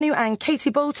and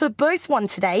Katie Bolter both won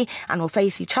today and will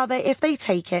face each other if they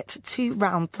take it to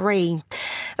round 3.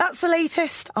 That's the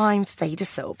latest. I'm Faye De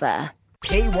Silva.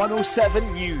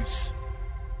 K107 News.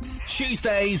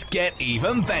 Tuesdays get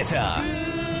even better.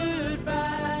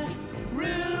 Goodbye,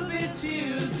 Ruby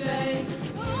Tuesday.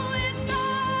 Who is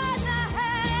gonna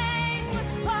hang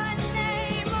my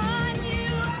name on you?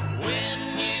 When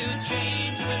you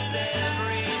change with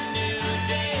every new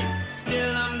day,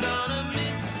 still I'm gonna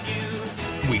miss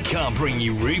you. We can't bring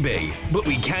you Ruby, but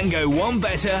we can go one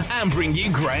better and bring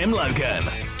you Graham Logan.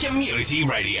 Community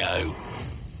Radio.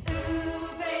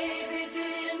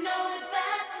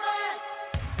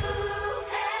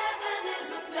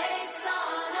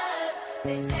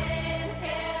 They say in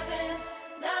heaven,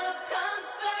 love comes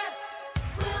first.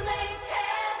 We'll make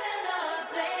heaven a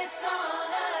place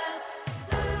on earth.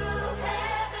 Ooh,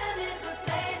 heaven is a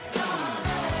place on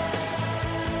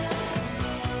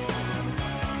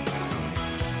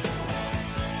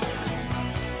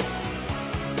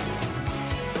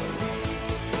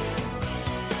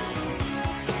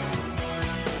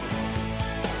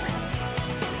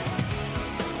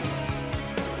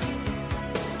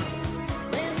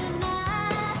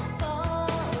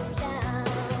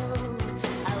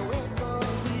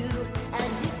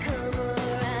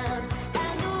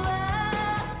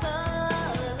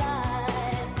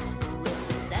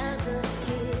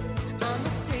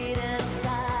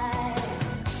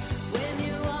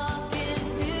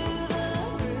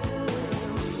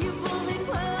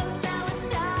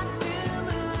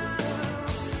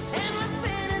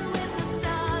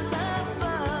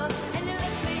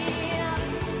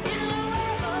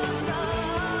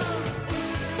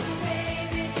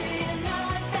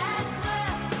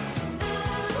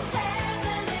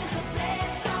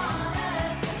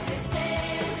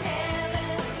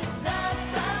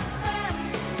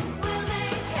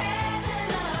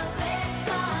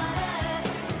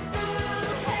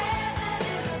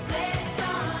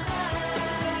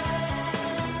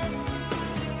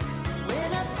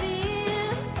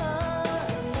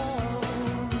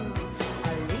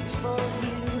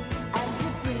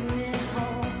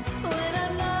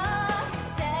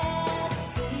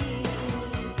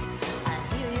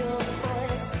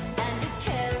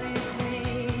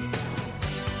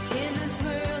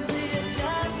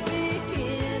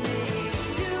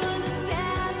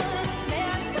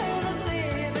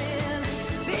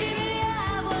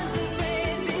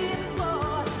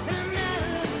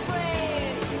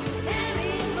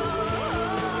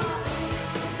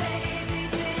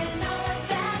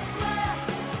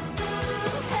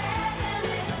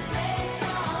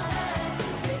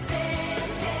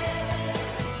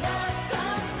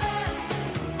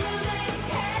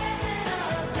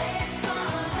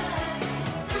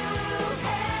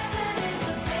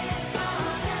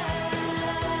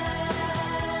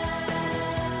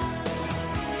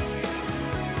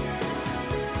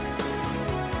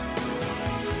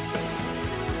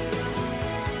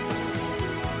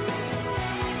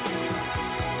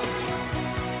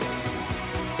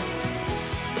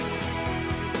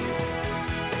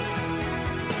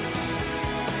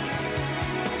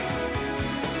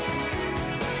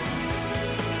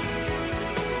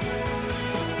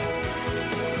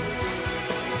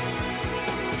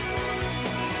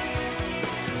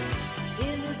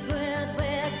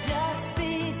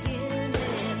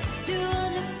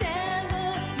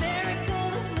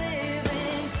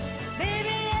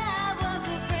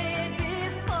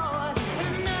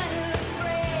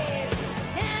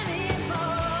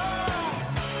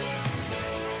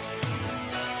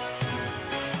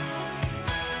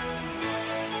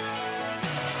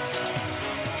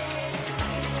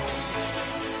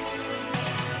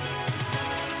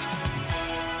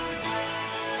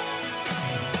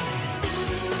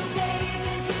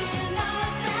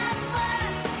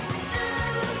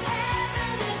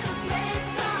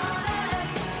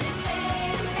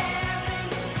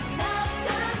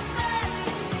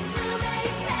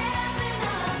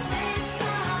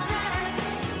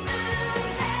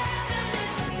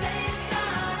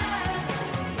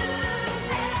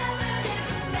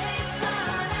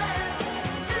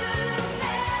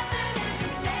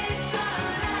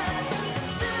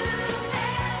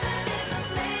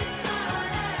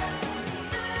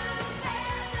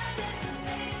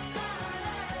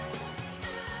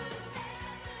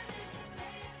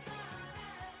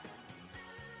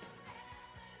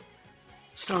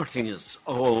Starting us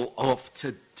all off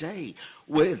today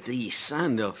with the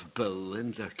sound of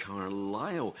Belinda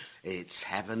Carlisle. It's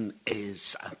Heaven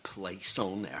is a Place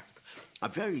on Earth. A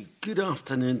very good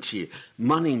afternoon to you.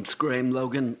 My name's Graham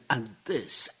Logan, and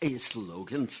this is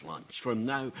Logan's Lunch from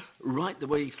now right the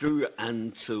way through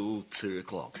until 2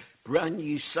 o'clock. Brand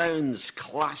new sounds,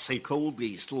 classic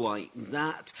oldies like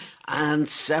that, and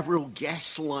several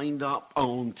guests lined up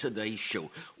on today's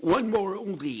show. One more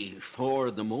oldie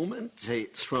for the moment.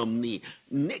 It's from the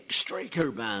Nick Straker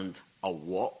Band, A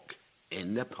Walk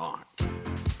in the Park.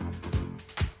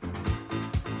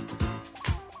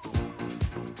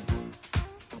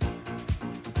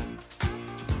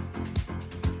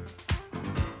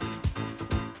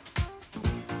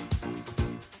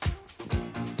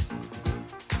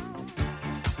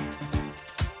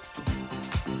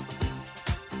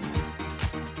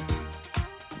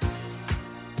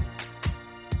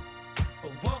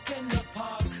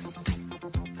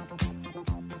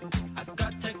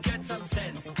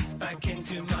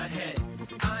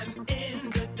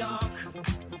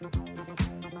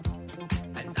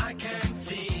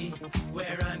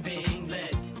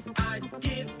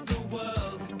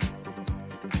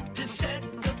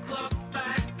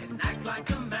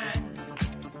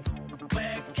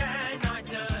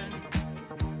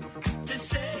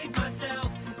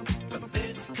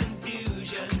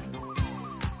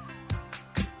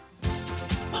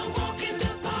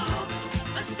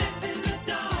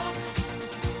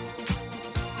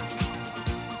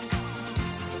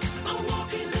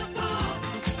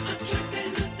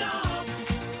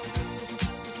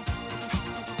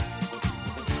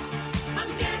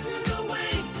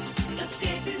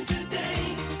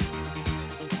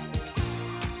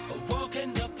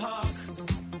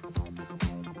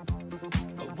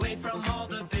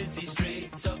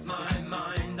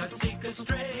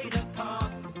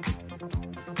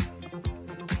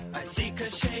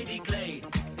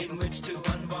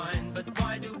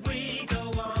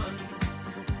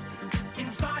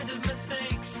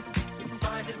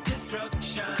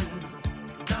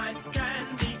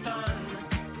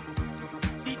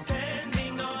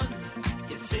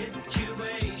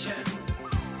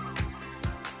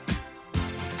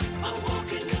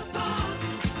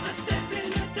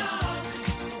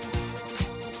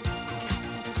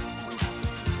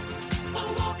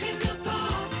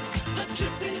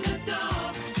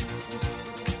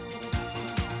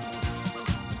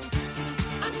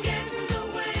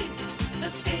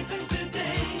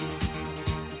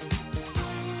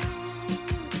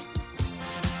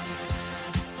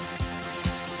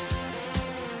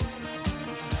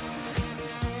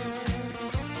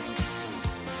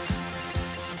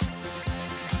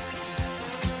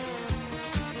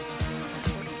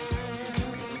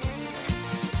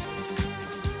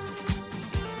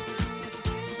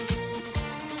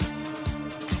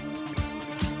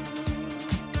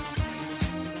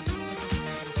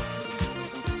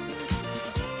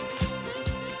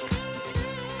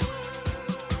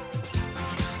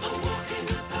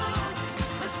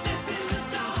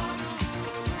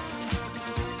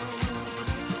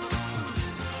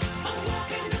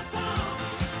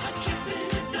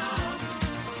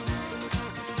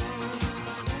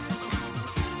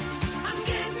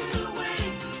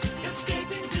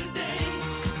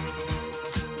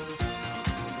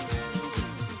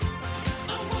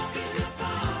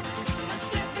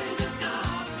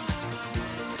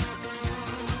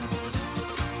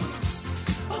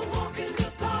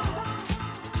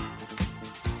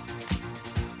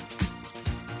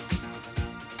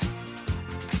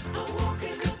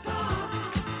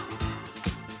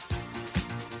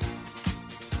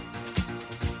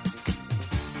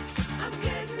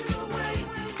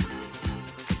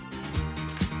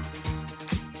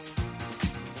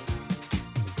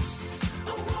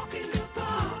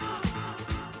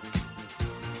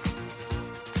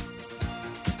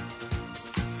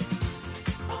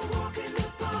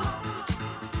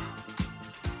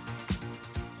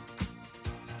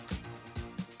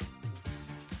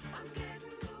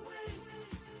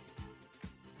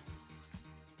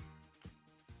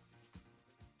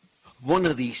 One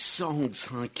of these songs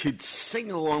I could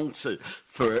sing along to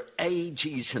for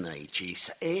ages and ages.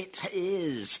 It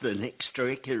is the Nick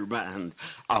Straker Band,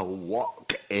 A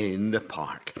Walk in the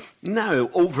Park. Now,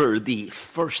 over the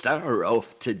first hour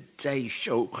of today's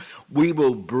show, we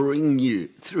will bring you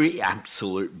 3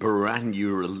 absolute brand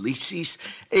new releases.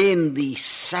 In the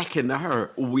second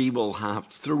hour, we will have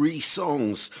 3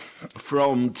 songs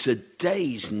from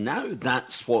today's Now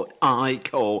That's What I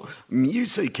Call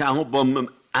Music album.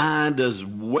 And as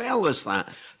well as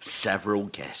that, several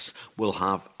guests. We'll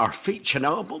have our featured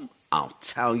album. I'll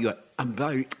tell you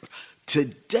about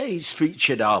today's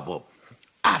featured album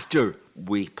after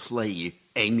we play you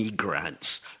Amy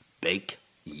Grant's Big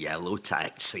Yellow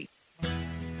Taxi.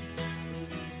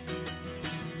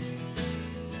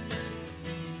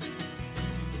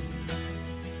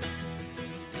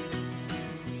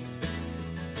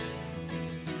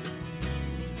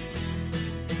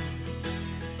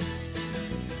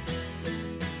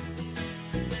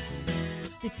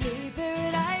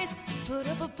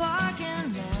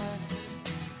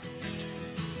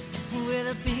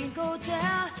 a pink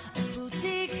hotel, a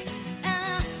boutique,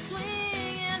 and a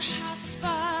swinging hot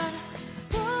spot.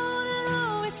 Don't it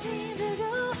always seem to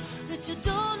go that you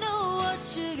don't know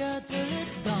what you got till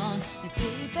it's gone? They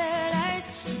pay paradise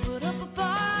and put up a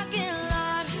parking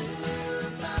lot.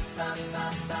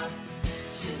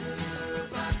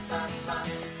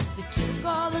 They took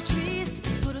all the trees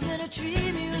and put them in a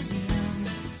tree museum.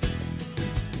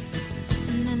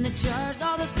 And then they charged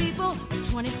all the people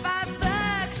 $25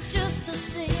 just to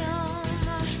see them.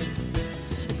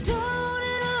 Don't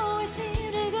it always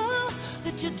seem to go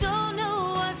that you don't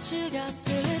know what you got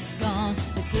till it's gone?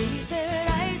 They pay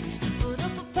paradise and put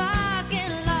up a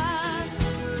parking lot.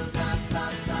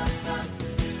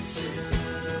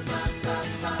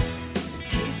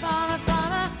 Hey farmer,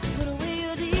 farmer, put away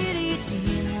your DDT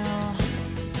now.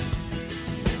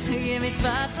 Give me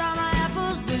spots on my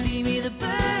apples, believe me, the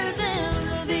birds and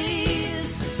the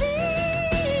bees.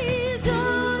 Please,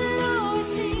 don't it always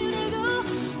seem to go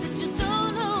that you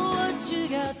don't know what you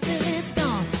got till it's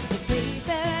gone? They pay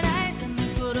paradise and they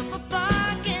put up a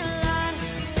parking lot.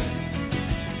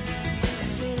 I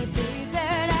say they pay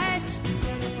paradise and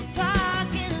put up a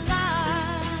parking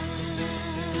lot.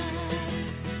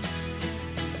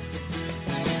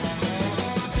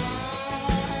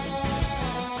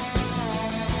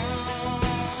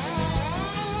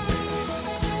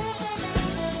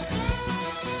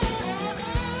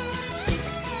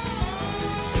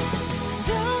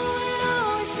 Don't it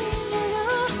always seem to go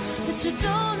that you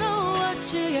don't know what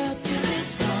you got till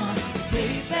it's gone?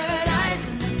 Pay paradise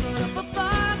and then put up a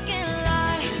parking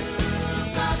lot.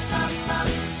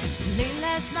 Late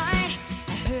last night, I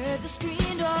heard the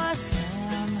screen door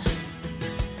slam,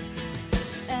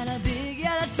 and a big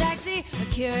yellow taxi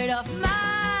carried off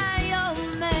my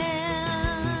old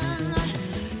man.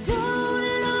 Don't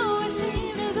it always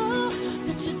seem to go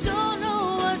that you don't know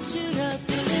what you got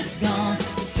till it's gone?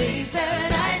 They pay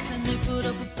paradise and they put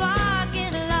up a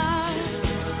parking lot.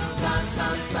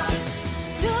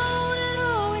 Don't it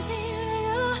always seem to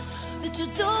go that you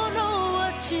don't know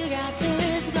what you got till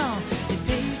it's gone? They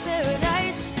pay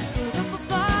paradise and put up a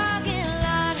parking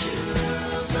lot.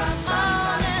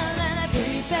 Oh, then they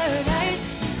pay paradise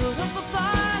and put up a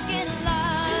parking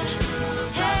lot.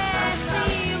 Hey,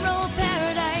 steamroll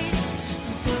paradise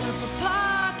and put up a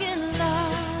parking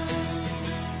lot.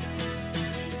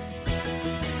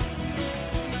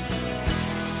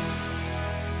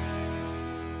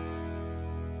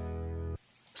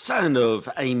 Sound of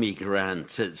Amy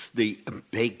Grant. It's the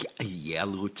Big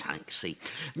Yellow Taxi.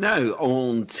 Now,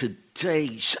 on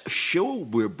today's show,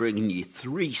 we're bringing you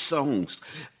 3 songs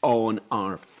on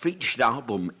our featured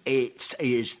album. It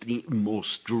is the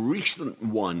most recent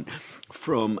one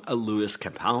from Lewis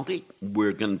Capaldi.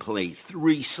 We're going to play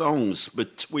 3 songs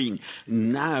between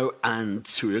now and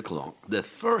 2 o'clock. The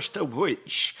first of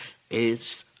which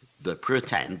is The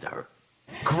Pretender.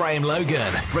 Graham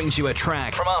Logan brings you a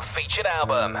track from our featured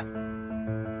album.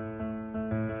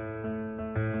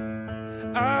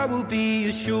 I will be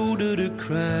your shoulder to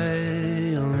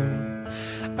cry on.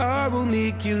 I will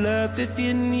make you laugh if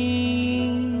you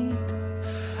need.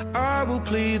 I will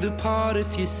play the part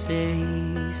if you say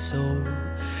so.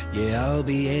 Yeah, I'll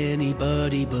be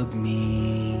anybody but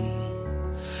me.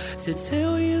 To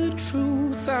tell you the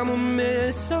truth, I'm a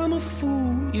mess, I'm a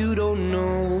fool. You don't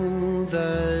know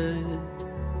that.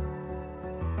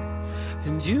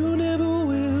 And you never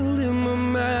will. In my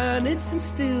mind it's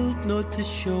instilled not to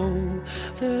show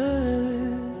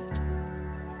that.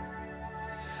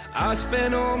 I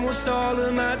spent almost all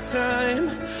of my time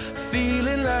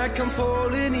feeling like I'm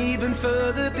falling even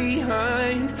further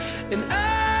behind. And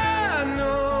I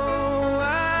know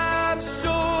I'm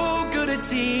so good at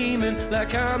teaming,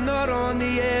 like I'm not on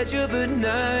the edge of a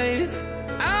knife.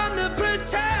 I'm the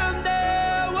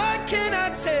pretender, what can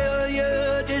I tell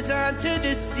you? Designed to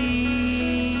deceive.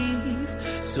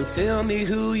 So tell me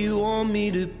who you want me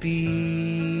to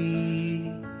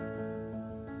be.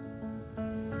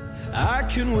 I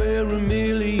can wear a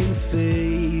million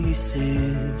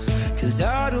faces, 'cause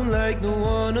I don't like the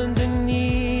one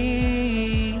underneath.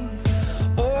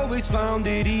 Always found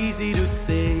it easy to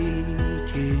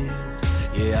fake it.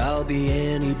 Yeah, I'll be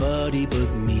anybody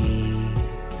but me.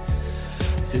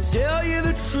 To tell you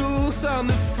the truth, I'm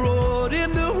the fraud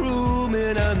in the room,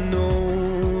 and I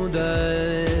know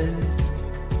that.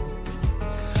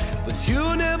 But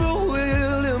you never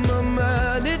will. In my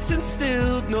mind it's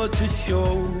instilled not to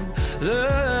show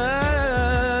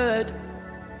that.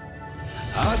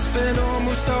 I spent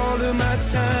almost all of my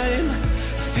time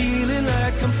feeling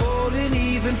like I'm falling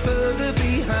even further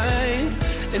behind.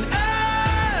 And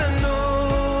I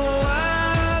know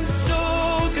I'm so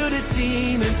good at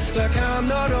seeming like I'm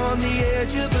not on the edge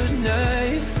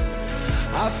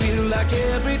I feel like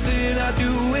everything I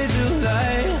do is a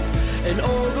lie, and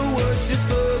all the words just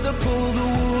further pull the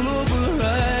wool over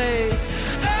eyes.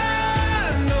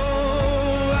 I'm no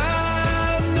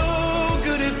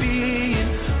good at being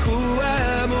who I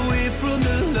am away from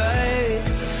the light.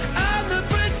 I'm the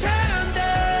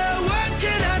pretender, what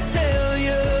can I tell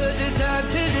you, designed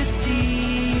to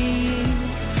deceive.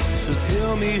 So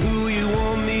tell me who you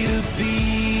want me to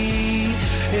be,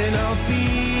 and I'll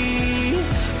be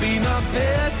my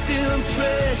best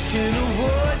impression of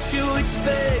what you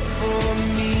expect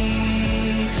from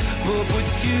me, but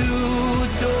what you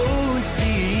don't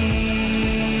see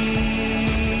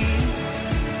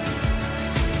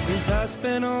is I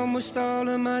spent almost all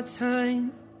of my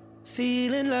time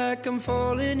feeling like I'm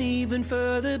falling even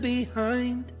further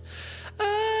behind.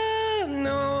 I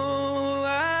know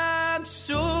I'm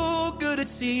so good at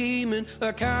seeming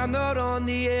like I'm not on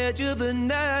the edge of a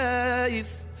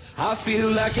knife. I feel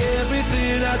like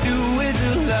everything I do is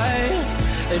a lie,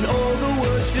 and all the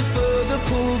words just further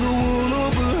pull the wool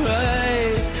over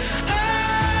eyes.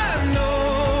 I'm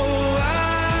no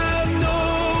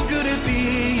good at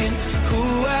being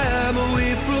who I am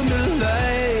away from the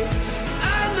light.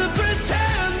 I'm the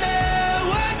pretender,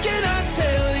 what can I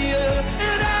tell you?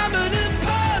 And I'm an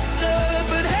imposter,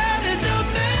 but hell is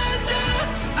Amanda.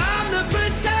 I'm the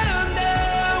pretender,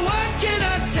 what can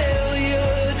I tell you?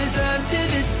 Designed to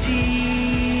deceive.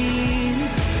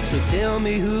 So tell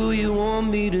me who you want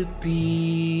me to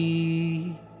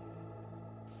be.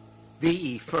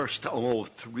 The first of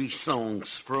three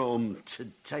songs from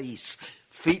today's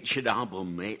featured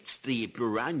album. It's the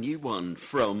brand new one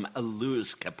from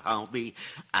Lewis Capaldi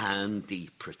and The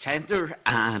Pretender,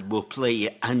 and we'll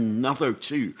play another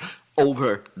two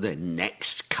over the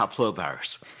next couple of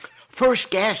hours. First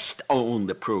guest on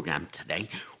the programme today,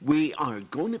 we are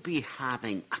going to be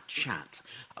having a chat.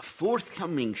 A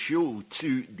forthcoming show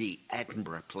to the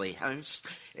Edinburgh Playhouse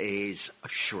is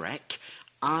Shrek.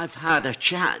 I've had a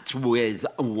chat with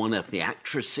one of the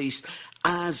actresses.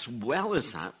 As well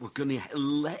as that, we're going to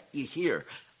let you hear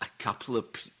a couple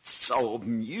of pieces of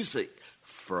music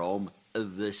from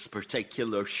this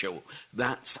particular show.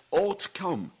 That's all to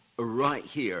come right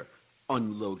here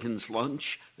on Logan's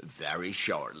Lunch very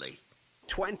shortly.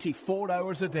 24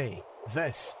 hours a day.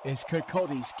 This is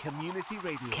Kirkcaldy's Community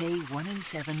Radio.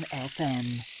 K107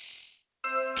 FM.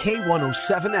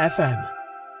 K107 FM.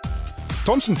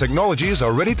 Thomson Technologies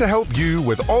are ready to help you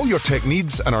with all your tech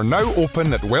needs and are now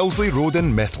open at Wellesley Road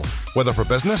in Metal. Whether for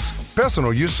business,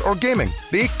 personal use or gaming,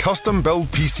 they custom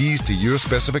build PCs to your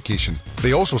specification.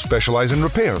 They also specialise in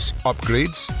repairs,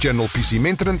 upgrades, general PC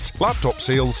maintenance, laptop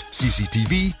sales,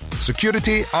 CCTV,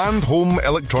 security and home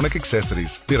electronic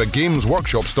accessories. They're a Games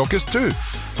Workshop stockist too.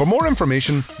 For more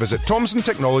information, visit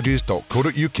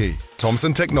thomsontechnologies.co.uk.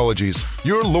 Thomson Technologies,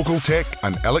 your local tech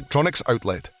and electronics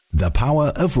outlet. The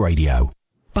power of radio.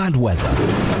 Bad weather.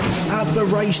 At the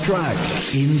racetrack.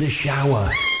 In the shower.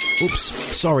 Oops,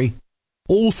 sorry.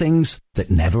 All things that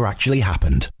never actually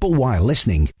happened. But while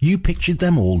listening, you pictured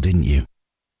them all, didn't you?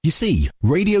 You see,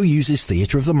 radio uses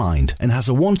theatre of the mind and has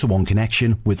a one-to-one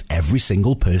connection with every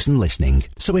single person listening.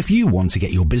 So if you want to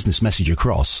get your business message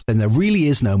across, then there really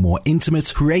is no more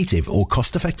intimate, creative or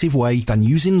cost-effective way than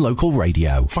using local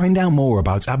radio. Find out more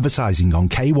about advertising on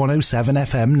K107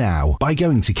 FM now by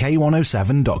going to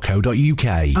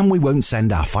k107.co.uk, and we won't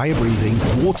send our fire-breathing,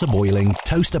 water-boiling,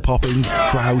 toaster-popping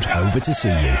crowd over to see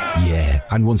you. Yeah,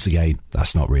 and once again,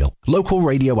 that's not real. Local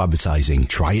radio advertising.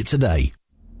 Try it today.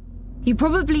 You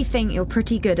probably think you're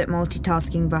pretty good at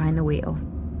multitasking behind the wheel.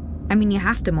 I mean, you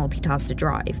have to multitask to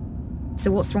drive.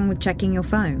 So what's wrong with checking your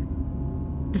phone?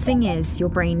 The thing is, your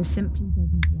brain simply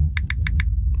doesn't work that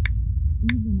way.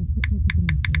 Even a quick look at a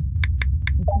message,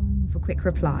 or firing off a quick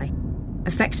reply,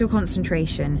 affects your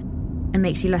concentration and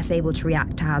makes you less able to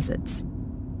react to hazards.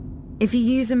 If you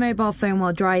use a mobile phone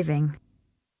while driving,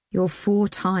 you're 4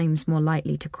 times more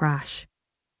likely to crash.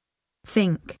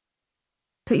 Think.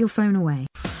 Put your phone away.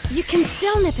 You can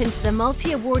still nip into the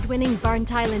multi-award-winning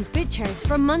Burnt Island Butchers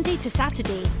from Monday to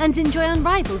Saturday and enjoy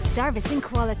unrivaled service and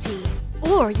quality.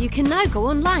 Or you can now go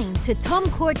online to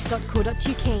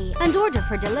tomcords.co.uk and order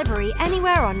for delivery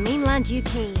anywhere on mainland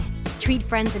UK. Treat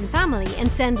friends and family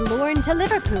and send Lauren to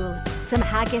Liverpool, some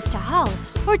haggis to Hull,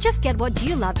 or just get what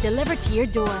you love delivered to your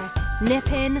door.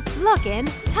 Nip in, log in,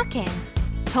 tuck in.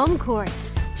 Tom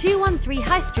Cords, 213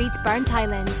 High Street, Burnt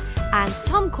Island, and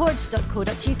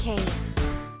tomcords.co.uk.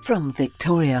 From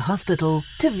Victoria Hospital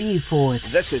to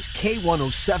Viewforth. This is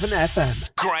K107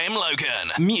 FM. Graham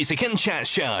Logan, music and chat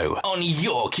show on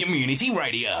your community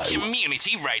radio.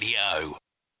 Community radio.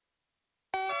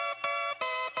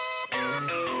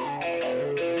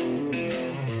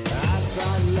 I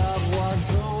thought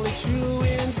true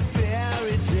in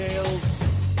fairy tales,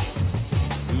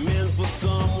 meant for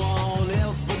someone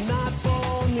else but not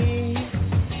for me.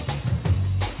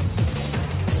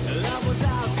 Love was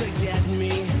out to get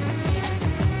me,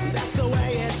 that's the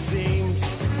way it seemed.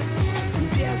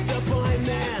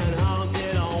 Disappointment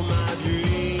haunted all my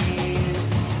dreams.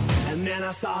 And then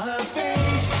I saw her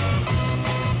face.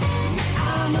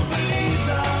 I'm a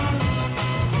believer,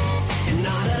 and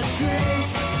not a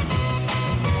trace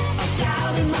of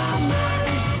doubt in my mind.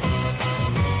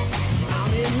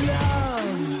 I'm in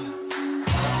love.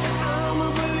 I'm a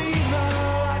believer.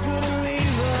 I couldn't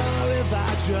leave her if I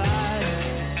tried.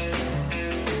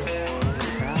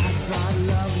 I thought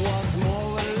love was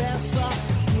more or less a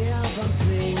given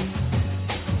thing.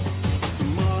 The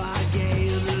more I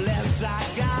gave, the less I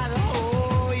got.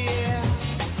 Oh yeah.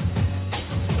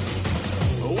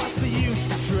 What's the use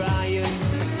of trying?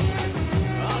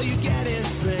 All you get is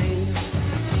pain.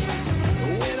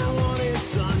 When I wanted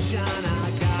sunshine,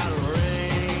 I got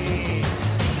rain.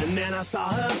 And then I saw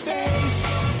her face.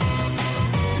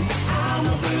 I'm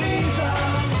a believer,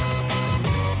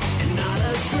 and not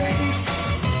a trace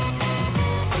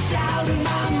of doubt in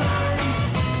my mind.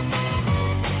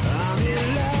 I'm in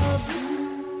love.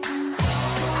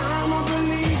 I'm a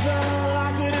believer.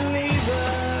 I couldn't leave her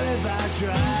if I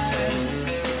tried.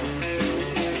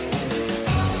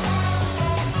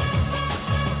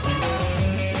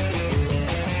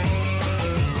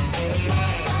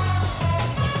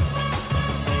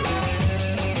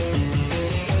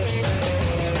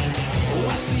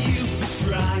 What's the use of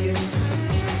trying?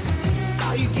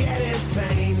 All you get is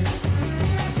pain.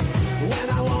 When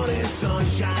I wanted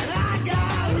sunshine, I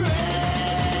got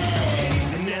rain.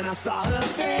 And then I saw her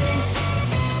face.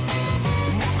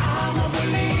 Now I'm a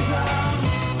believer,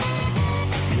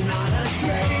 and not a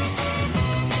trace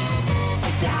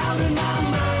of doubt in my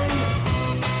mind.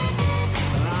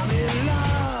 I'm in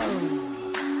love.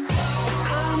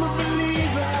 I'm a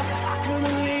believer. I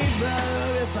couldn't leave her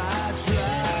if I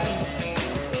tried.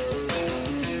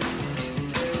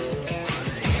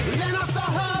 Then I saw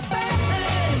her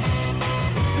face.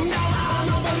 Now I'm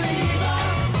a believer,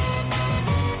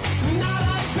 not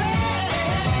a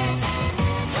trace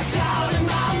of doubt in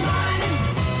my mind.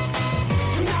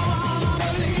 Now I'm a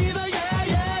believer, yeah,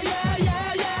 yeah, yeah,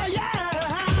 yeah, yeah, yeah.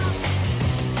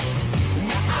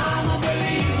 Now I'm a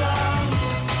believer.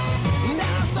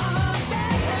 Now I saw her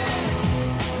face.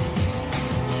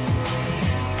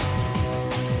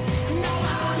 Now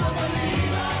I'm a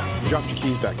believer. You dropped your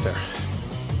keys back there.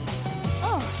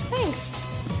 Oh, thanks.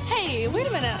 Hey, wait a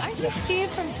minute. Aren't you Steve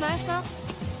from Smash Mouth?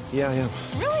 Yeah, I am.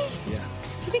 Really? Yeah.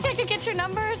 Do you think I could get your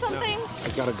number or something? I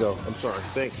gotta go. I'm sorry.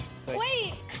 Thanks.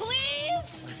 Wait,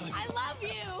 please? I love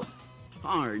you.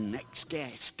 Our next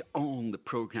guest on the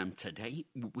programme today,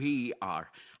 we are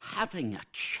having a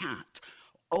chat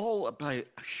all about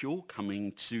a show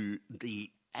coming to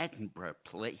the Edinburgh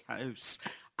Playhouse.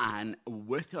 And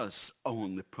with us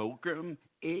on the programme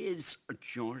is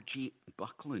Georgie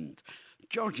Buckland.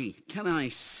 Georgie, can I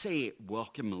say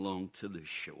welcome along to the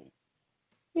show?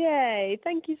 Yay,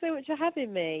 thank you so much for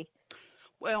having me.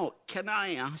 Well, can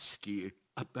I ask you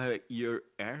about your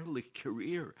early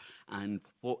career and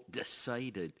what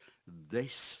decided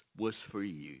this was for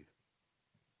you?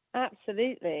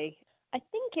 Absolutely. I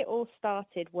think it all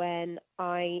started when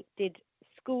I did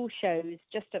school shows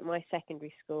just at my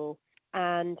secondary school,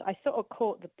 and I sort of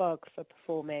caught the bug for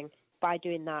performing. By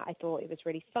doing that, I thought it was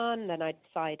really fun. Then I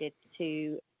decided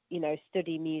to,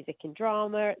 study music and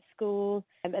drama at school.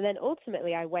 And then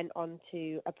ultimately I went on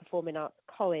to a performing arts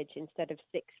college instead of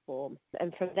sixth form.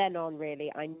 And from then on,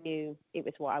 really, I knew it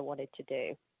was what I wanted to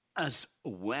do. As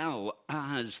well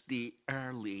as the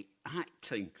early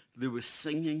acting, there was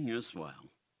singing as well.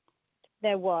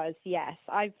 There was, yes.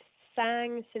 I've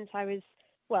sang since I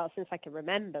can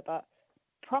remember, but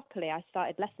properly I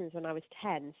started lessons when I was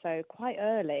 10, so quite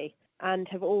early, and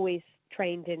have always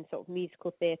trained in sort of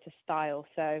musical theatre style,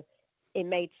 so it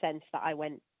made sense that I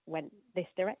went this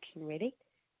direction, really.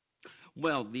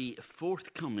 Well, the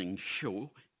forthcoming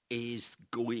show is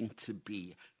going to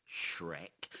be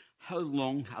Shrek. How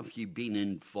long have you been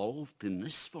involved in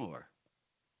this for?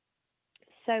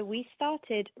 So we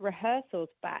started rehearsals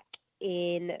back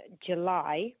in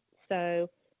July, so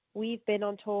we've been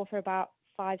on tour for about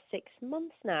 5-6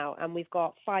 months now, and we've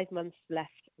got 5 months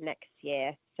left next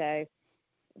year, so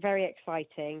very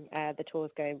exciting. The tour's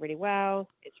going really well.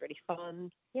 It's really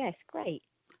fun. Yeah, it's great.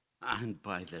 And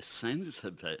by the sounds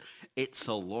of it, it's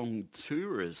a long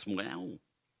tour as well.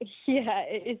 Yeah,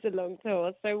 it is a long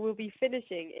tour. So we'll be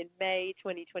finishing in May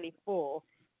 2024,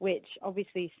 which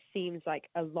obviously seems like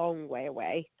a long way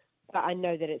away, but I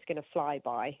know that it's going to fly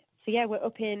by. So yeah, we're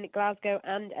up in Glasgow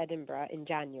and Edinburgh in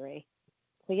January.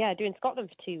 So yeah, doing Scotland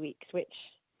for 2 weeks, which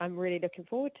I'm really looking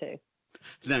forward to.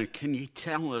 Now, can you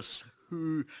tell us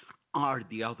who are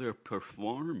the other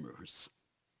performers?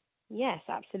 Yes,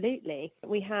 absolutely.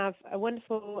 We have a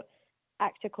wonderful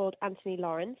actor called Anthony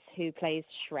Lawrence who plays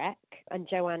Shrek, and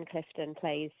Joanne Clifton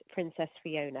plays Princess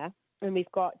Fiona. And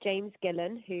we've got James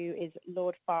Gillan, who is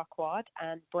Lord Farquaad,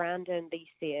 and Brandon Lee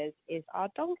Sears is our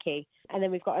donkey. And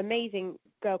then we've got an amazing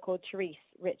girl called Therese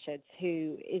Richards,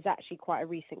 who is actually quite a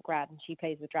recent grad, and she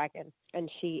plays the dragon,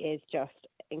 and she is just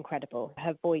incredible.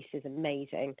 Her voice is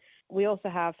amazing. We also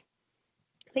have,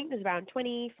 I think there's around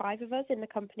 25 of us in the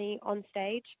company on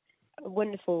stage, a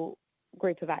wonderful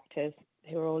group of actors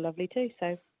who are all lovely too.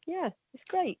 So, yeah, it's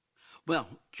great. Well,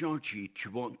 Georgie, do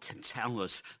you want to tell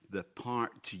us the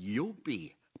part you'll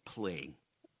be playing?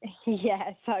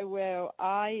 Yes, I will.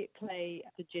 I play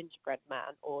the gingerbread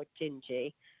man, or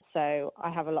Gingy. So I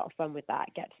have a lot of fun with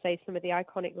that. Get to say some of the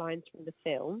iconic lines from the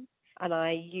film. And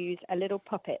I use a little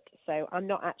puppet. So I'm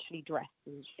not actually dressed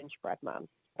as a gingerbread man,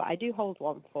 but I do hold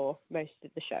one for most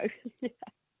of the show.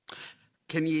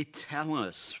 Can you tell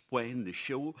us when the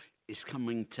show is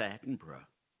coming to Edinburgh?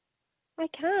 I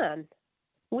can.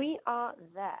 We are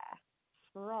there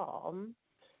from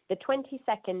the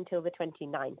 22nd till the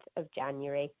 29th of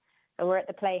January. And we're at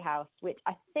the Playhouse, which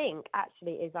I think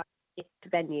actually is our fifth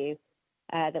venue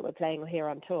that we're playing here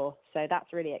on tour. So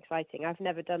that's really exciting. I've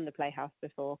never done the Playhouse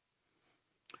before.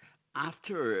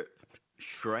 After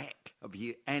Shrek, have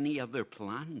you any other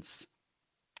plans?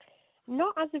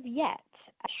 Not as of yet.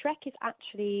 Shrek is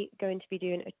actually going to be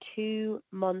doing a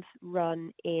 2-month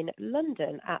run in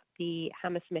London at the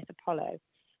Hammersmith Apollo.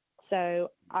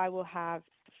 So I will have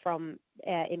from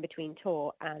in between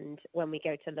tour and when we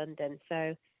go to London.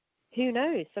 So who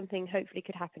knows? Something hopefully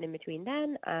could happen in between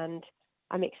then, and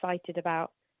I'm excited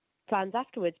about plans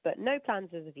afterwards, but no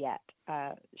plans as of yet.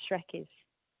 Shrek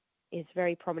is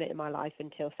very prominent in my life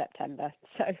until September.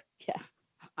 So, yeah.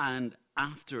 And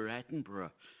after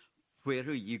Edinburgh, where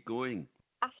are you going?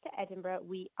 After Edinburgh,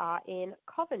 we are in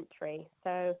Coventry.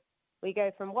 So we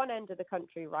go from one end of the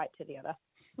country right to the other.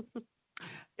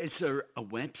 Is there a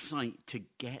website to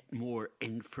get more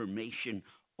information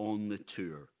on the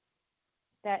tour?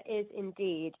 There is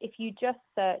indeed. If you just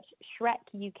search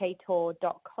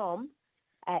shrekuktour.com,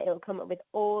 it'll come up with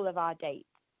all of our dates.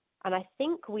 And I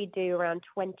think we do around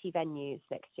 20 venues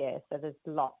next year, so there's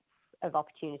lots of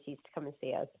opportunities to come and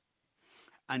see us.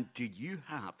 And do you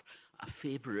have a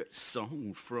favourite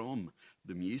song from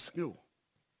the musical?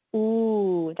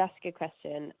 Ooh, that's a good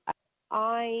question.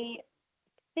 I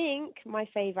think my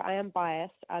favourite, I am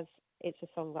biased as it's a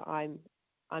song that I'm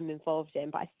involved in,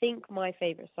 but I think my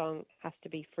favourite song has to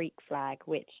be Freak Flag,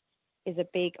 which is a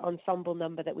big ensemble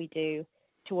number that we do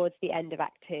towards the end of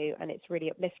Act 2, and it's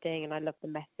really uplifting, and I love the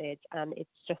message, and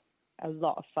it's just a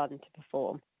lot of fun to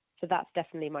perform. So that's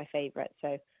definitely my favourite,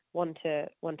 so one to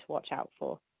watch out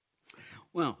for.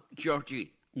 Well,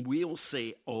 Georgie, we'll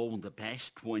say all the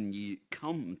best when you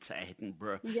come to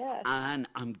Edinburgh. Yes. And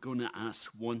I'm going to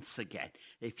ask once again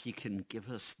if you can give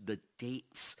us the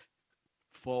dates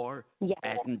for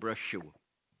Edinburgh show.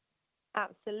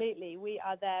 Absolutely. We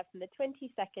are there from the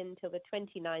 22nd till the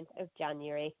 29th of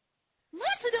January.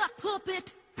 Listen up,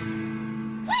 puppet!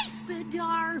 We spent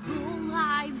our whole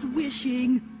lives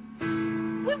wishing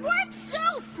we weren't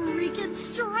so freaking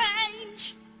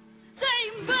strange.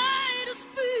 They made us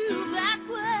feel that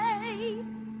way,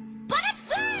 but it's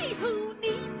they who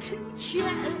need to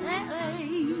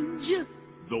change.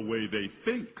 The way they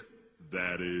think,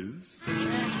 that is.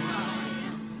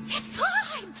 It's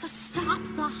time to stop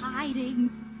the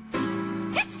hiding.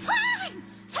 It's time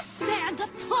to stand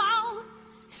up tall.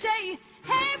 Say,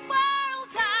 hey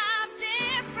world, I'm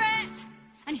different.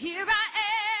 And here I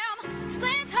am,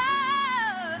 splinters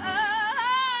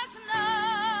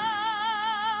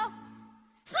no.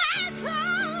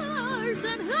 Splinters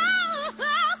and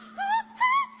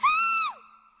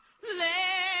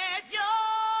let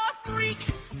your freak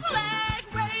flag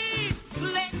raise.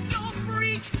 Let your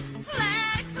freak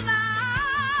flag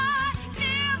fly.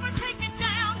 Never take it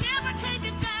down, never take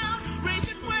it down. Raise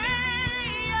it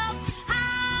way up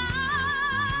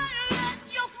high. Let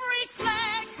your freak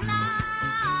flag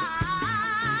fly.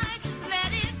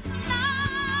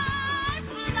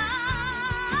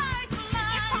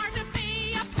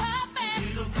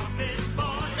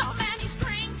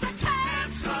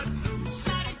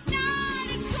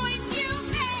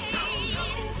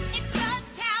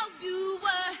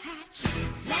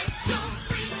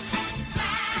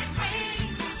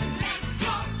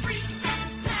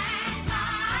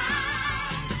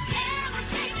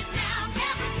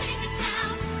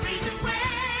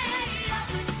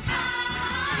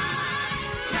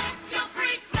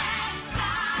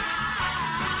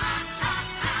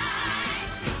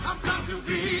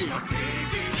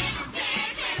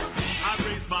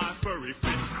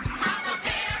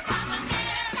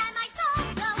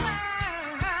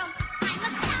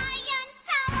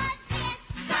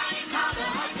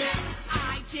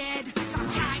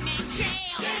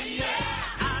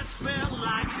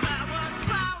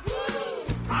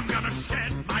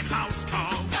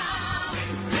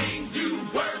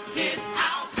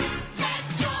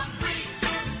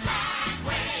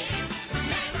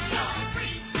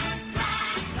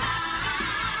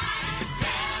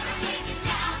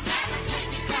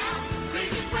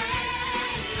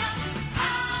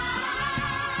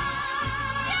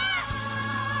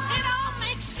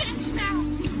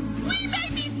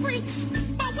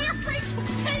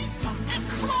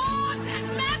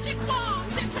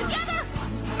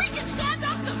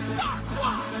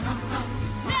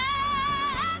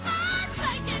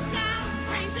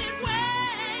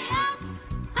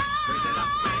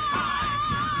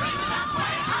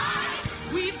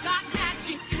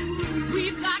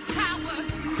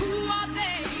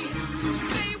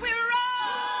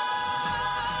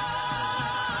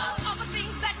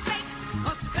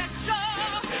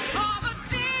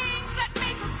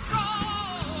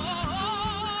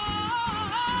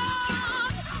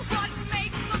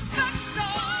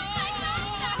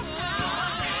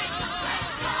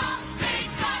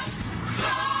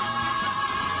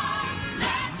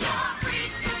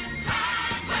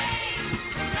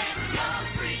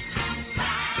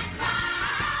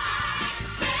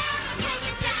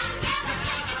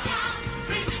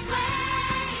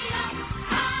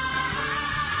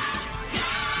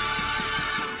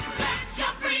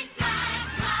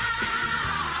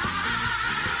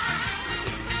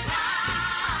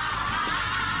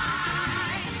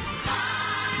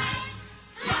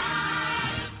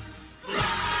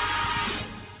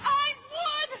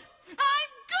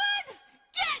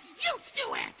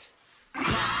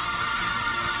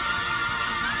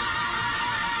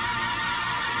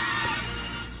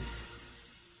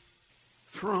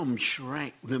 from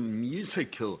Shrek the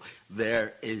Musical,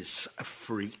 there is a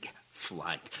freak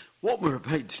flag. What we're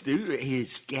about to do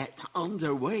is get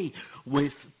underway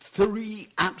with 3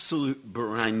 absolute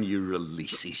brand new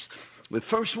releases. The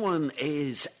first one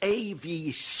is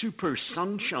AV Super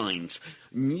Sunshine's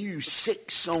new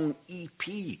 6-song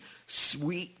EP,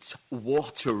 Sweet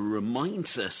Water,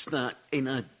 reminds us that in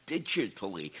a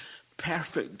digitally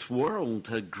perfect world,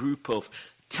 a group of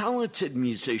talented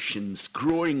musicians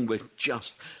growing with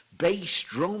just bass,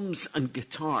 drums and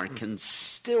guitar can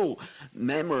still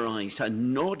memorize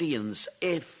an audience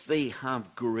if they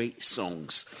have great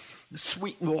songs.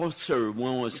 Sweetwater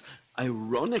was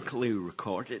ironically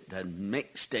recorded and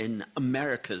mixed in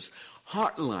America's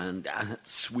heartland at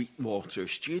Sweetwater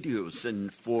Studios in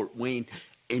Fort Wayne,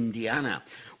 Indiana,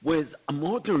 with a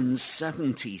modern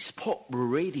 70s pop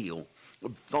radio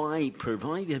vibe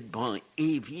provided by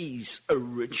AV's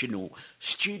original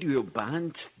studio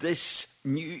band. This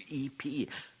new EP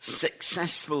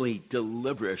successfully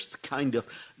delivers kind of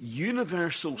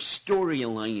universal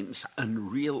storylines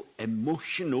and real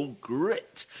emotional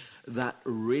grit that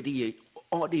radio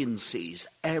audiences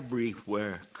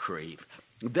everywhere crave.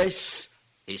 This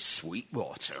is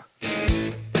Sweetwater.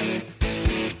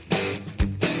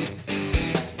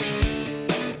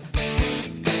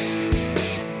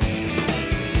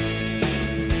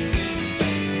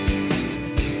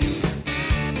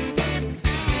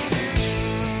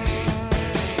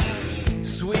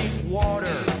 Sweet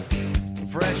water,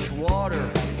 fresh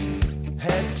water,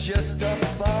 head just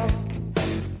above.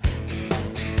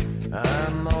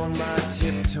 I'm on my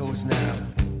tiptoes now.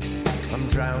 I'm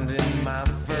drowned in my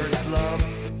first love.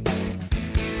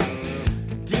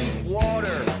 Deep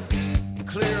water,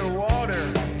 clear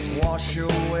water, wash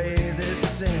away this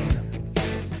sin.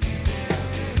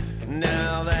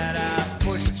 Now that I've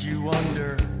pushed you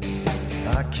under,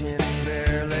 I can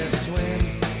barely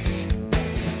swim.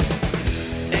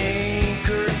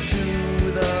 Anchor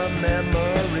to the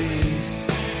memories,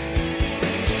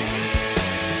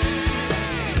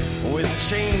 with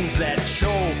chains that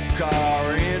choke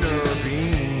our inner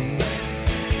beings.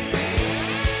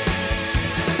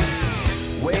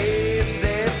 Waves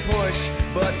they push,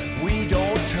 but we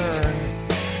don't turn.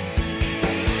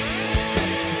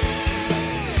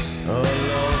 A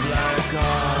love like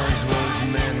ours was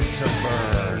meant to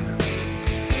burn.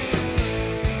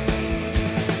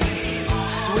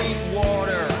 Sweet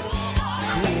water,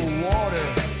 cool water,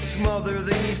 smother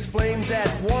these flames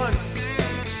at once.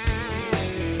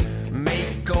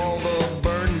 Make all the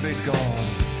burn be gone.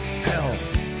 Hell,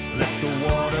 let the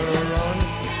water run.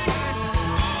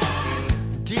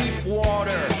 Deep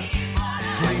water,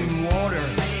 clean water,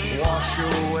 wash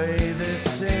away this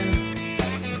sin.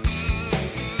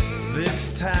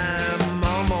 This time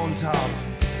I'm on top,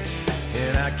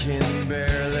 and I can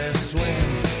barely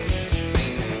swim.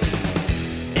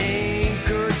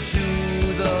 Anchor to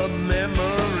the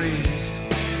memories,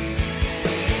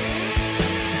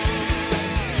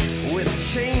 with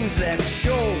chains that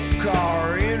choke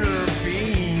our inner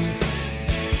beings.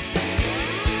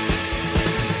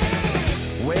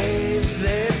 Waves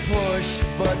they push,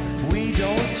 but we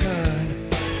don't turn.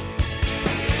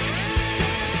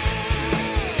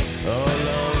 A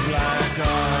love like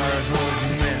ours was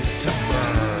meant to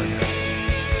burn.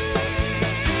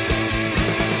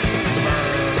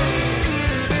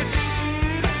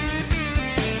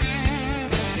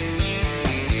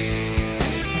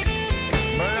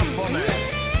 Burn up for me.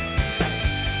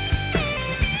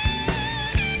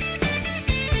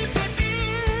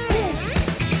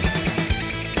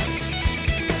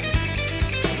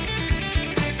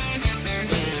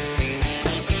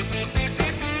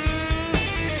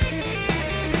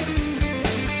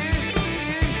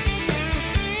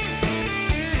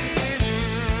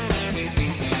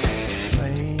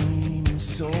 Flame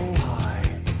so high,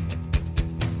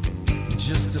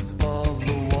 just above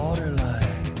the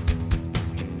waterline.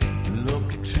 Look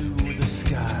to the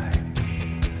sky,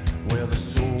 where the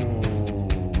soul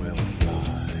will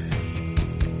fly.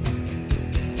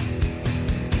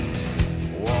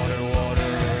 Water,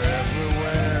 water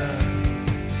everywhere.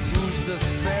 Who's the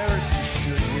fairest?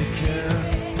 Should we care?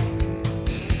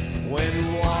 When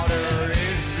water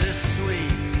is this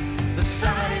sweet, the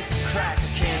slightest crack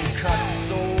can cut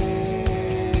so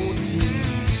deep.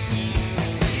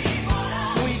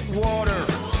 Sweet water,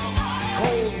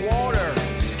 cold water,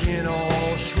 skin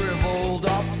all shriveled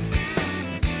up.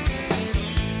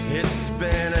 It's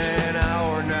been an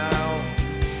hour now,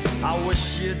 I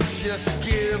wish you'd just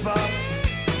give up.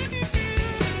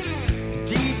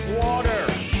 Deep water,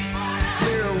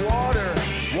 clear water,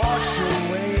 wash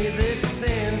away this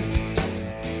sin.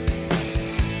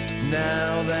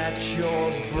 Now that you're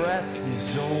your breath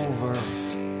is over,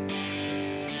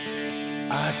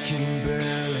 I can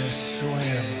barely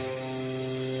swim.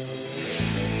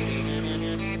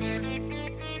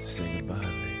 Say goodbye,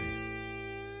 baby.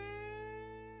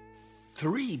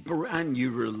 3 brand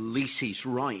new releases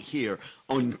right here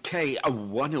on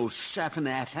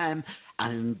K107 FM,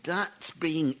 and that's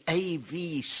being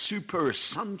AV Super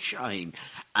Sunshine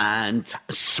and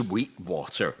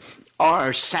Sweetwater.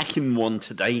 Our second one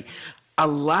today,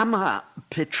 Alama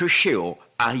Patricio,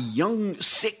 a young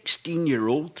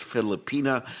 16-year-old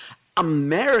Filipina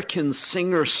American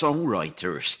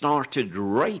singer-songwriter, started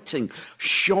writing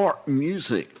short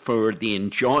music for the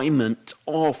enjoyment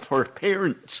of her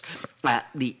parents at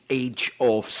the age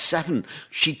of 7.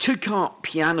 She took up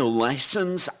piano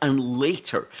lessons and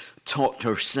later taught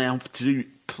herself to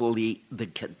play the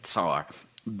guitar.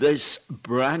 This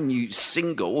brand new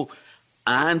single,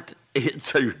 and it's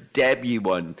her debut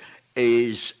one,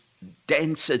 is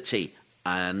Density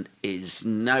and is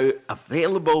now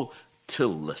available to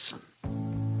listen.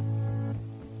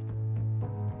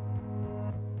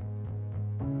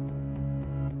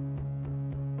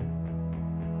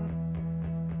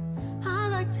 I'd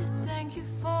like to thank you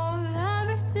for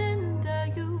everything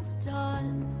that you've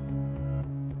done.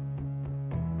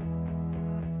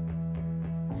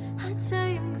 I'd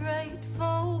say I'm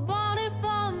grateful, but if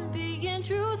I'm being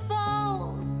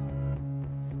truthful,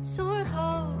 sort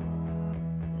of.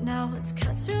 Now it's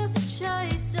cut to the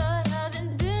chase. I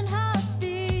haven't been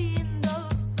happy in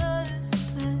the first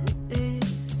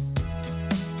place.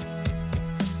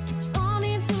 It's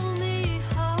funny to me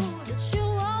how that you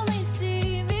only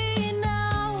see me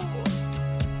now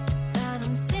that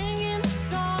I'm singing the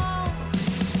song.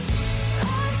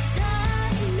 I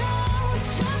said no,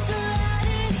 just to let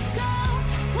it go.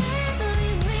 Please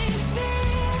leave me be.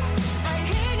 I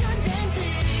hate your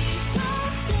identity.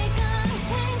 Don't take a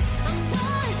hint. I'm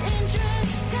not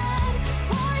interested.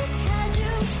 Why can't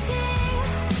you see?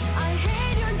 I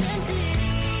hate your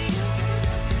identity.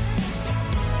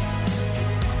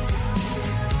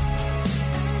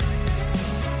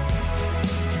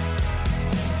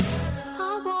 I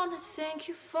wanna thank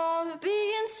you for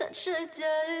being such a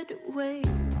dead weight.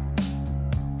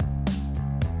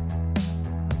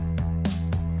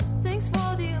 Thanks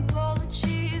for the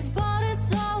apologies, but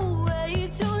it's all way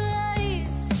too late.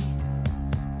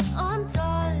 I'm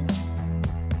done.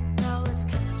 Now let's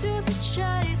cut to the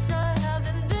chase. I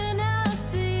haven't been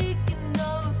happy in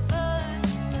the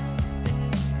first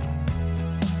place.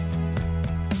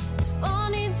 It's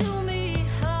funny to me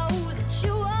how that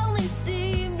you only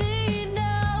see me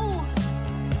now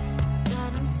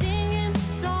that I'm singing the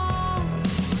song.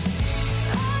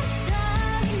 I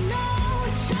said no,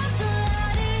 just to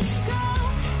let it go.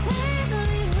 Please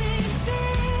leave me be.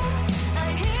 I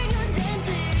hate your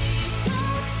identity.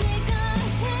 Don't take a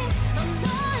hint. I'm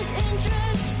not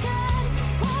interested.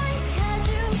 Why can't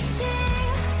you see?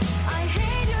 I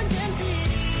hate your identity.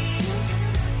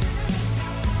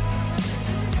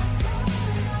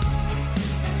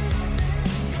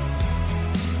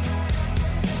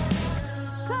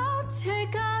 Go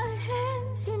take a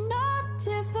hint. You're not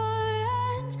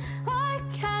different. Why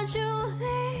can't you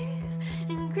leave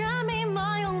and grant me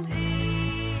my own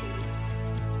peace?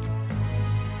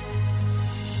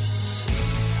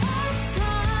 I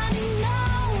said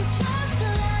no, just to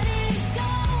let it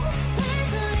go.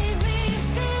 Please leave me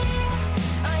be.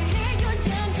 I hate your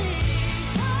identity.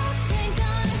 Don't take a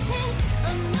hint.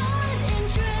 I'm not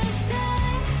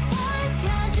interested. Why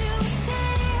can't you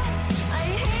see? I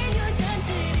hate your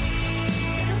identity.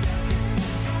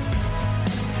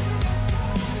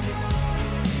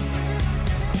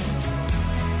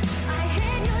 I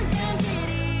hate your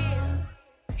identity.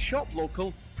 Shop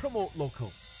local, promote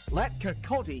local. Let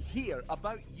Kirkcaldy hear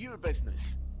about your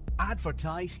business.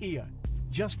 Advertise here.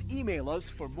 Just email us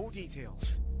for more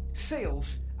details.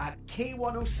 Sales at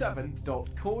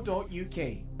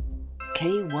k107.co.uk.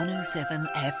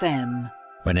 K107 FM.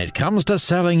 When it comes to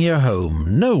selling your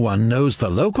home, no one knows the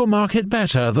local market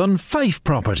better than Fife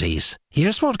Properties.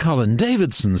 Here's what Colin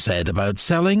Davidson said about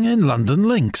selling in London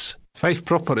Links. Fife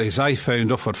Properties, I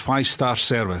found, offered 5-star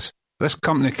service. This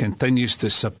company continues to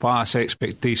surpass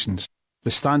expectations.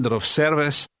 The standard of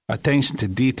service, attention to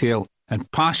detail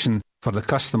and passion for the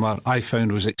customer I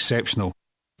found was exceptional.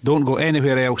 Don't go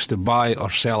anywhere else to buy or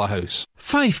sell a house.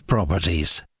 Fife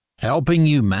Properties, helping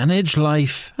you manage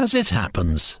life as it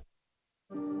happens.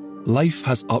 Life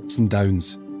has ups and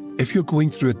downs. If you're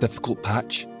going through a difficult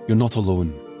patch, you're not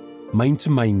alone. Mind to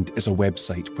Mind is a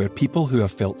website where people who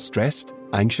have felt stressed,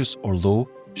 anxious or low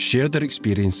share their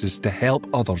experiences to help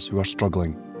others who are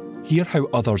struggling. Hear how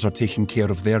others are taking care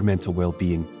of their mental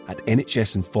well-being at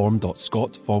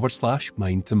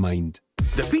nhsinform.scot/mind to mind.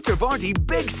 The Peter Vardy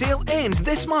Big Sale ends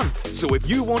this month. So if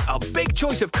you want a big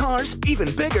choice of cars, even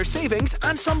bigger savings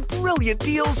and some brilliant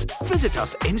deals, visit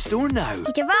us in-store now.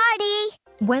 Peter Vardy!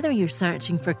 Whether you're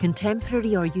searching for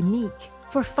contemporary or unique,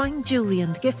 for fine jewellery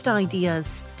and gift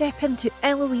ideas, step into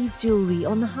Eloise Jewellery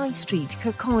on the High Street,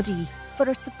 Kirkcaldy, for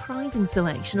a surprising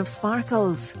selection of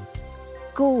sparkles.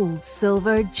 Gold,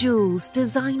 silver, jewels,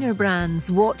 designer brands,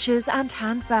 watches and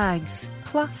handbags,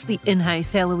 plus the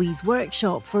in-house Eloise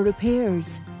workshop for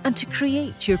repairs, and to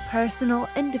create your personal,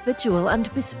 individual and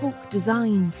bespoke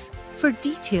designs. For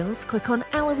details, click on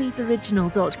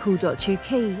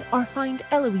eloiseoriginal.co.uk or find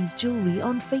Eloise Jewellery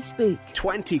on Facebook.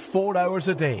 24 hours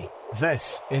a day.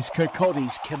 This is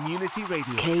Kirkcaldy's Community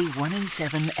Radio.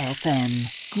 K107 FM.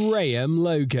 Graham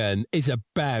Logan is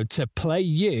about to play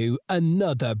you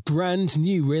another brand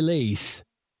new release.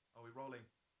 Are we rolling?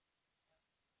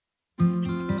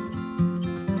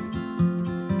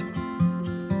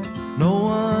 No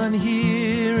one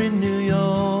here in New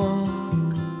York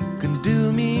can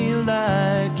do me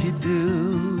like you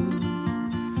do.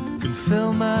 Can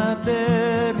fill my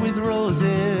bed with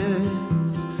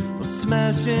roses or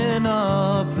smashing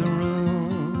up the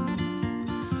room.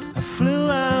 I flew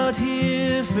out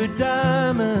here for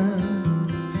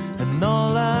diamonds, and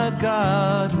all I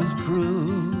got was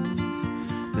proof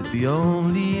that the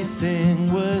only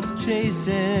thing worth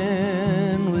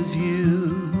chasing was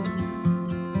you.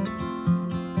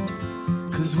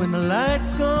 'Cause when the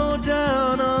lights go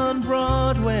down on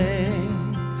Broadway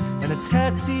and a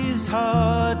taxi's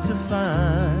hard to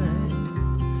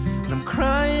find, and I'm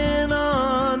crying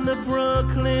on the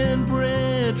Brooklyn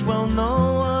Bridge, well,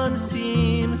 no one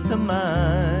seems to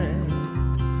mind.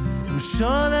 I'm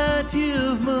sure that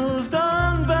you've moved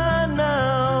on by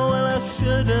now. Well, I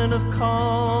shouldn't have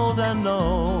called, I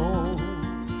know.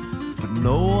 But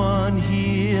no one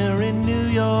here in New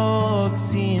York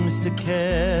seems to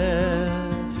care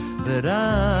that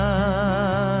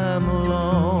I'm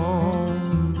alone.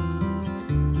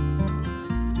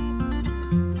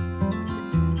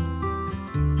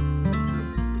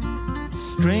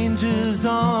 Strangers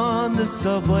on the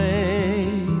subway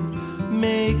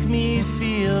make me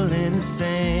feel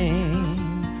insane.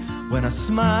 When I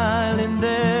smile in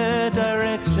their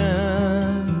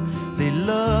direction, they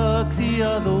look the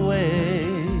other way.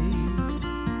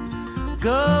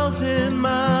 Girls in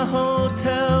my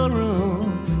hotel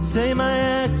room say my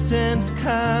accent's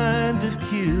kind of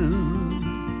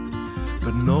cute,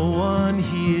 but no one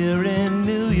here in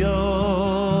New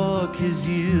York is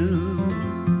you.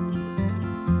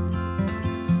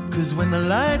 'Cause when the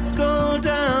lights go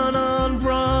down on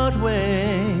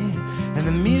Broadway and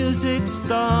the music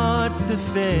starts to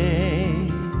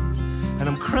fade, and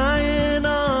I'm crying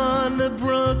on the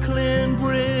Brooklyn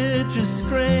Bridge as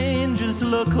strangers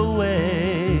look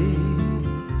away,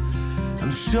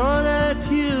 I'm sure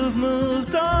that you've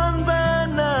moved on by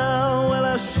now. Well,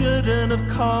 I shouldn't have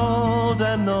called,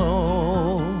 I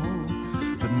know.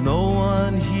 But no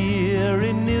one here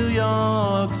in New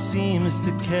York seems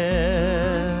to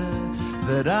care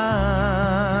that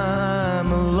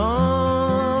I'm alone.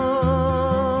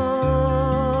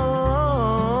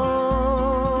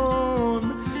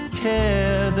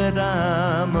 Care that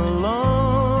I'm alone.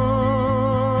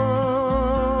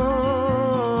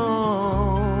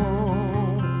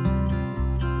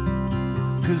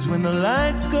 'Cause when the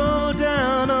lights go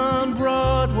down on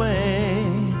Broadway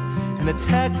and a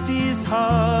taxi's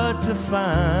hard to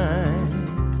find,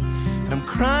 and I'm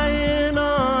crying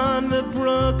on the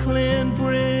Brooklyn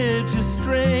Bridge as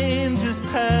strangers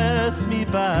pass me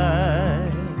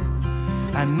by,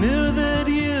 I knew that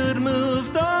you'd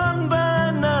moved on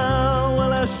by now.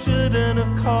 Well, I shouldn't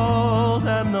have called,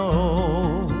 I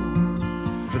know.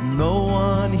 But no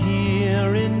one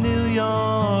here in New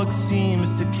York seems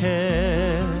to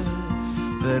care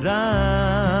that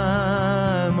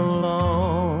I'm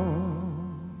alone.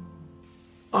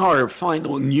 Our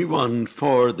final new one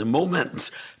for the moment.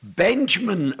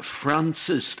 Benjamin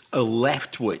Francis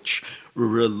Leftwich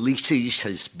releases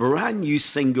his brand new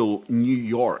single, New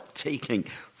York, taking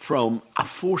from a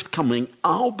forthcoming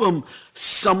album,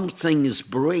 Something's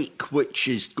Break, which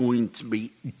is going to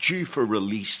be due for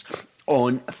release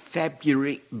on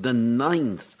February the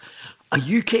 9th. A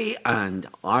UK and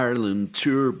Ireland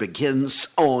tour begins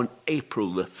on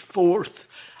April the 4th,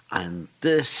 and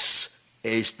this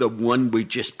is the one we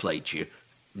just played you,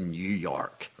 New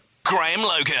York. Graham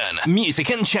Logan,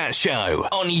 music and chat show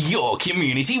on your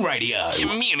community radio.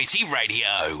 Community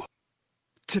radio.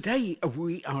 Today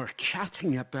we are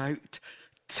chatting about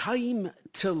time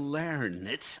to learn.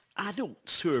 It's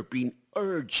adults who are being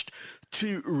urged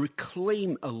to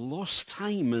reclaim a lost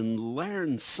time and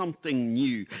learn something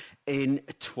new in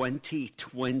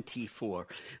 2024.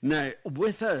 Now,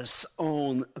 with us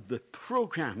on the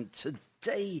programme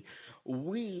today,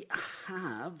 we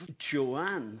have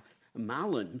Joanne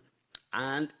Mallon.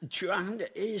 And Joanne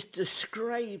is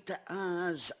described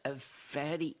as a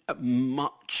very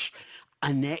much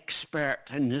an expert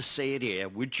in this area.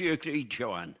 Would you agree,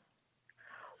 Joanne?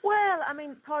 Well, I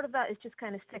mean, part of that is just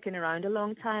kind of sticking around a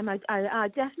long time. I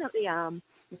definitely am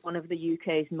one of the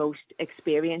UK's most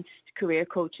experienced career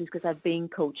coaches because I've been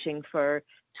coaching for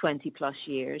 20 plus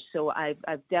years. So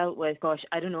I've dealt with, gosh,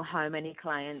 I don't know how many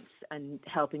clients and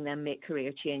helping them make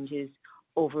career changes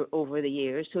over the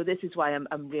years. So this is why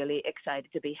I'm really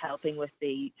excited to be helping with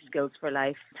the Skills for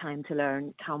Life Time to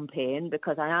Learn campaign,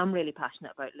 because I am really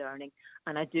passionate about learning.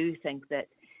 And I do think that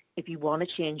if you want to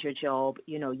change your job,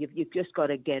 you know, you've just got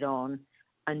to get on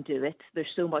and do it.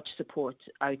 There's so much support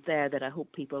out there that I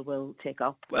hope people will take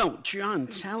up. Well, Joanne,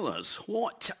 tell us,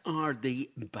 what are the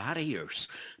barriers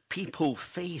people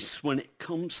face when it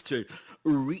comes to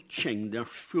reaching their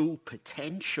full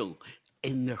potential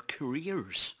in their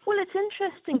careers? Well, it's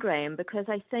interesting, Graham, because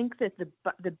I think that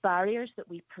the barriers that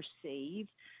we perceive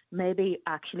maybe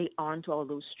actually aren't all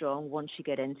those strong once you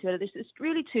get into it. There's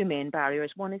really two main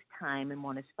barriers. One is time and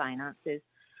one is finances.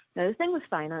 Now, the thing with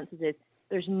finances is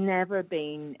there's never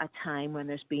been a time when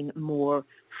there's been more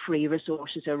free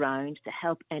resources around to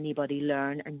help anybody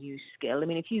learn a new skill. I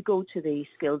mean, if you go to the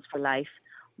Skills for Life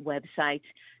website,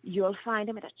 you'll find,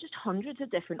 I mean, there's just hundreds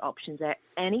of different options there.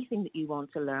 Anything that you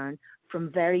want to learn, from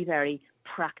very, very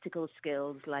practical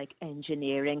skills like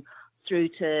engineering through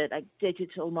to like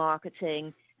digital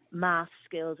marketing, math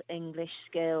skills, English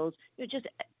skills, you know, just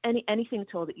anything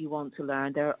at all that you want to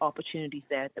learn. There are opportunities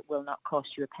there that will not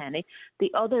cost you a penny.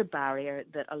 The other barrier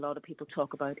that a lot of people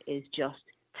talk about is just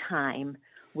time.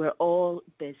 We're all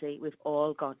busy. We've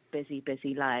all got busy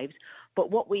lives.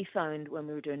 But what we found when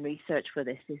we were doing research for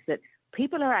this is that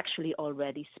people are actually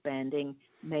already spending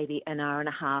maybe an hour and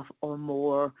a half or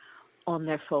more on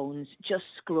their phones, just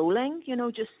scrolling, you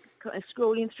know, just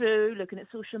scrolling through, looking at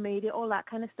social media, all that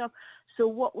kind of stuff. So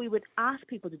what we would ask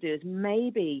people to do is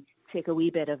maybe take a wee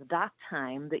bit of that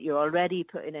time that you're already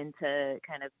putting into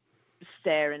kind of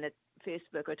staring at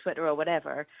Facebook or Twitter or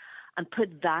whatever, and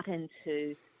put that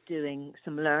into doing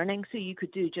some learning. So you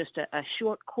could do just a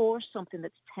short course, something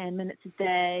that's 10 minutes a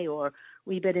day, or a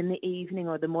wee bit in the evening,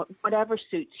 or whatever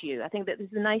suits you. I think that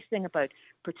the nice thing about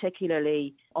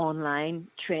particularly online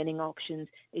training options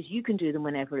is you can do them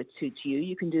whenever it suits you.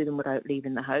 You can do them without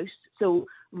leaving the house. So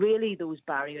really those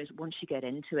barriers, once you get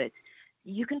into it,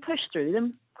 you can push through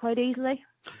them quite easily.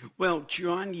 Well,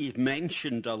 Joanne, you've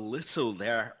mentioned a little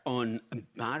there on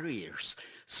barriers.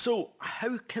 So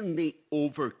how can they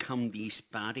overcome these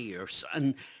barriers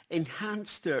and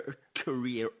enhance their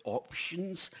career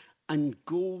options and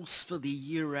goals for the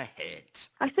year ahead?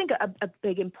 I think a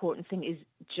big important thing is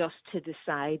just to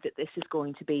decide that this is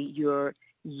going to be your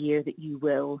year that you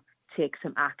will take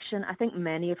some action. I think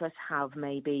many of us have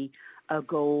maybe a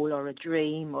goal or a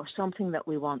dream or something that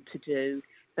we want to do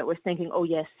that we're thinking, oh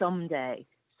yes, someday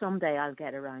I'll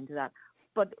get around to that.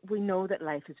 But we know that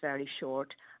life is very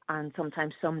short and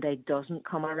sometimes someday doesn't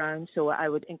come around. So I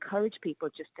would encourage people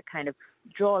just to kind of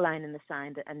draw a line in the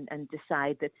sand and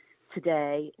decide that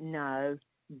today, now,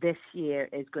 this year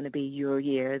is going to be your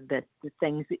year, that the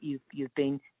things that you've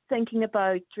been thinking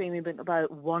about, dreaming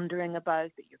about, wondering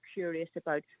about, that you're curious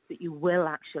about, that you will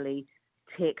actually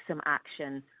take some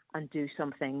action and do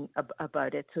something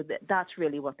about it. So that's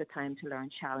really what the Time to Learn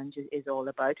Challenge is all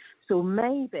about. So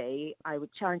maybe I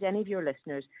would challenge any of your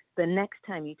listeners, the next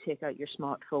time you take out your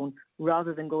smartphone,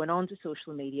 rather than going on to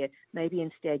social media, maybe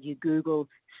instead you Google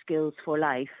Skills for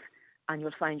Life, and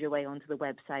you'll find your way onto the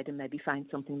website and maybe find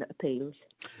something that appeals.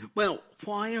 Well,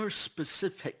 why are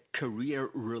specific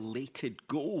career-related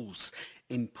goals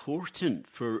important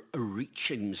for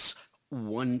reaching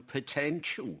one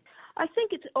potential? I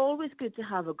think it's always good to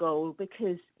have a goal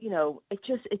because, you know,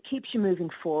 it keeps you moving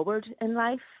forward in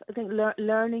life. I think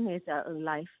learning is a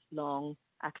lifelong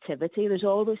activity. There's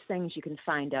always things you can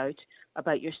find out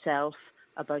about yourself,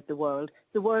 about the world.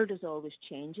 The world is always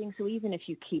changing. So even if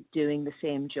you keep doing the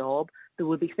same job, there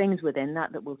will be things within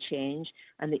that will change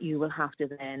and that you will have to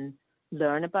then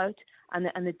learn about.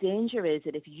 And the danger is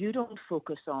that if you don't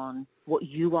focus on what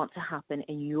you want to happen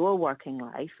in your working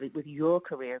life with your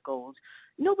career goals,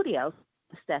 nobody else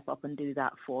will step up and do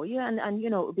that for you. And you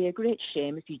know, it would be a great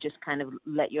shame if you just kind of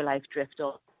let your life drift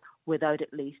off without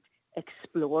at least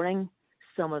exploring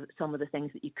some of the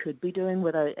things that you could be doing,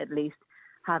 without at least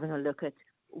having a look at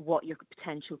what your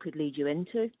potential could lead you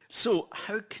into. So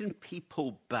how can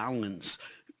people balance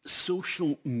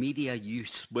social media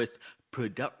use with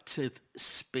productive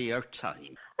spare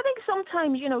time? I think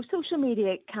sometimes, social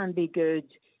media can be good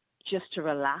just to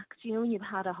relax, when you've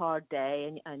had a hard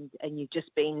day and you've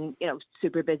just been,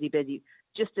 super busy,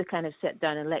 just to kind of sit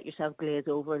down and let yourself glaze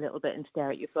over a little bit and stare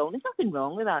at your phone. There's nothing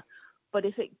wrong with that. But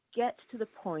if it gets to the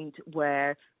point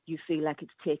where you feel like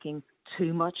it's taking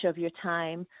too much of your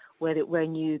time,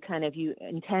 when you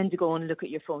intend to go and look at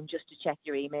your phone just to check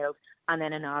your emails, and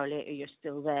then an hour later you're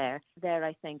still there. There,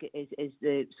 I think, is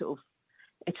the sort of,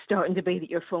 it's starting to be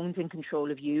that your phone's in control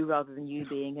of you rather than you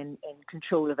being in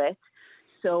control of it.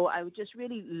 So I would just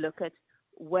really look at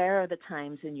where are the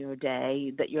times in your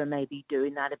day that you're maybe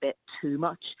doing that a bit too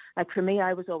much. Like for me,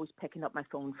 I was always picking up my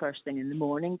phone first thing in the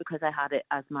morning because I had it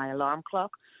as my alarm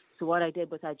clock. So what I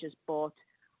did was I just bought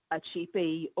a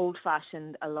cheapy,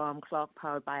 old-fashioned alarm clock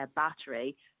powered by a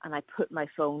battery, and I put my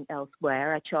phone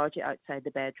elsewhere. I charge it outside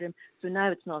the bedroom. So now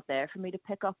it's not there for me to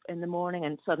pick up in the morning,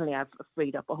 and suddenly I've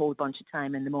freed up a whole bunch of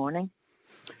time in the morning.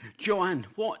 Joanne,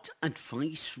 what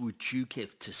advice would you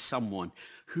give to someone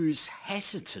who's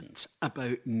hesitant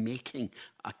about making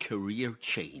a career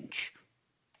change?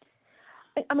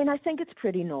 I mean, I think it's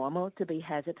pretty normal to be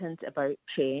hesitant about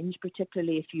change,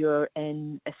 particularly if you're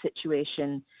in a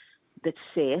situation that's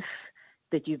safe,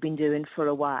 that you've been doing for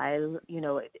a while.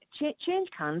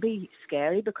 Change can be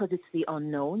scary because it's the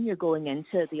unknown. You're going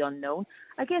into the unknown.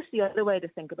 I guess the other way to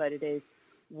think about it is,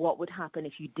 what would happen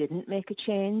if you didn't make a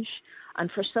change?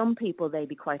 And for some people, they'd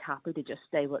be quite happy to just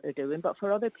stay what they're doing. But for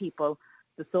other people,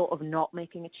 the thought of not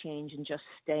making a change and just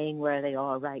staying where they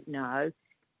are right now is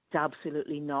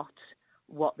absolutely not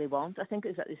what they want. I think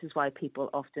this is why people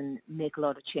often make a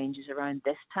lot of changes around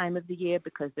this time of the year,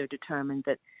 because they're determined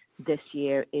that this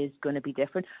year is going to be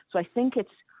different. So I think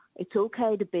it's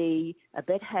okay to be a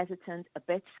bit hesitant, a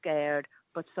bit scared,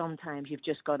 but sometimes you've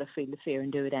just got to feel the fear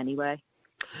and do it anyway.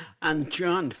 And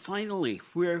John, finally,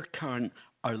 where can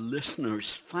our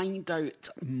listeners find out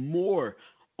more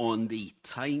on the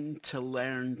Time to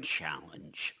Learn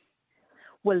Challenge?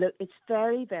 Well, look, it's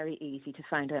very, very easy to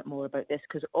find out more about this,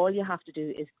 because all you have to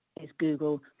do is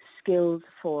Google Skills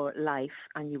for Life,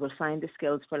 and you will find the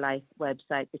Skills for Life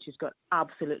website, which has got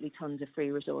absolutely tons of free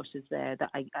resources there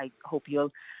that I hope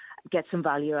you'll get some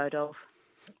value out of.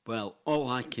 Well, all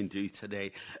I can do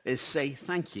today is say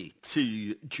thank you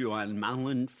to Joanne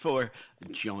Mallon for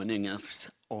joining us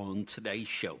on today's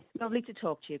show. Lovely to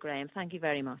talk to you, Graham. Thank you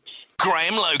very much.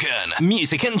 Graham Logan,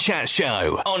 Music and Chat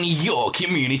Show on your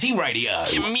Community Radio.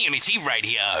 Community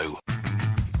Radio.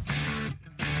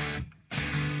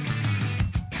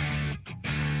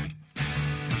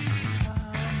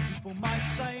 Some people might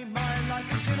say my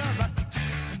life is in a rut.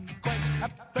 I'm quite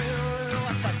happy with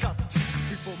what I got.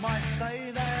 People might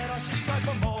say that I should strive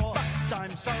for more, but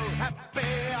I'm so happy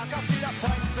I can see the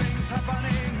fine things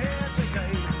happening here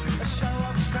today. A show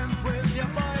of strength with your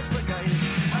boys brigade.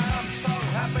 I'm so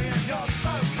happy and you're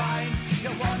so kind. You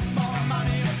want more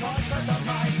money, of course I don't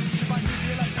mind. To my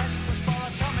nuclear textbooks for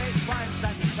atomic crimes,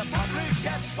 and the public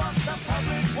gets what the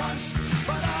public wants.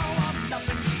 But I want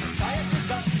nothing society's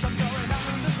got. I'm going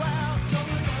underground,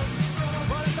 going underground.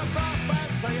 What if the brass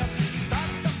bands play up,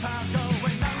 start to pound,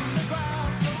 going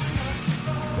underground, going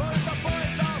underground. What if the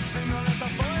boys all sing, or let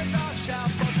the boys all shout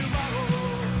for tomorrow?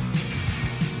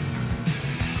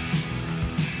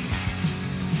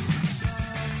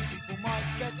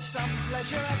 Get some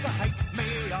pleasure out to hate me.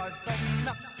 I've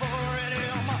enough already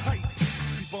on my plate.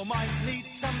 People might need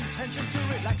some tension to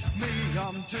relax me.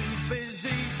 I'm too busy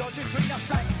dodging between the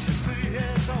flags. You see,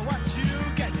 here's what you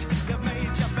get. You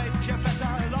made your bed, you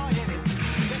better lie in it.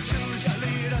 You choose your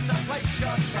leaders and place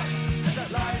your trust. As the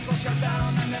lies wash you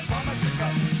down and their promises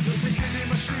rust. Using killing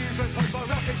machines with paper,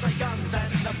 rockets and guns. And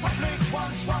the public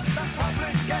wants what the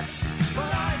public gets.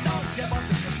 But I don't get what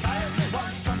the society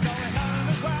wants. I'm going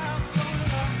underground.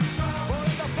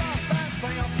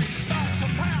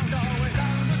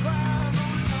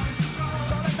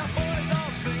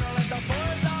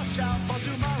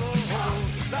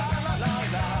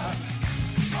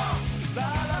 Oh.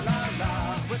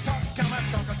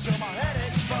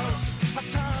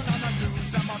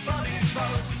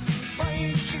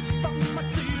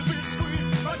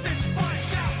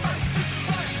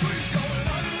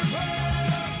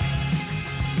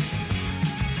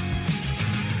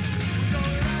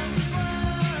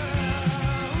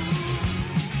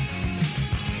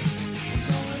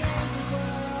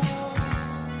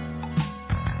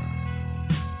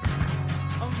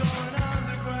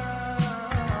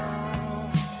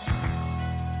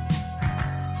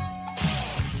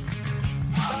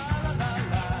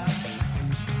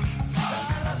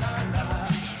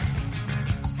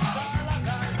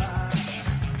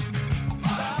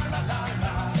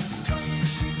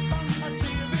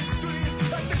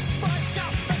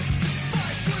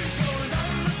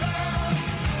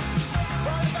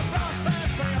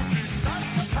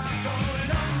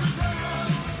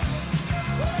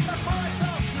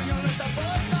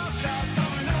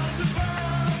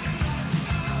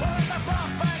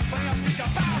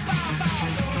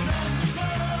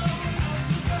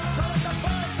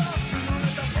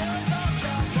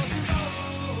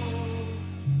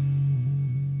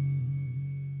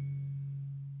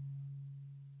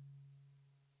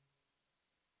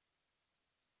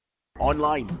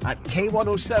 online at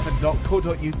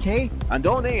k107.co.uk and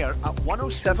on air at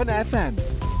 107 FM.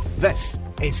 This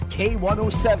is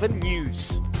K107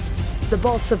 News. The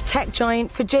boss of tech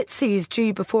giant Fujitsu is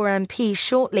due before MP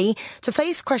shortly to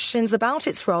face questions about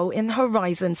its role in the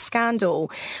Horizon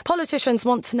scandal. Politicians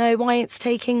want to know why it's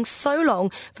taking so long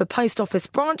for post office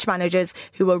branch managers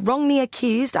who were wrongly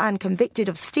accused and convicted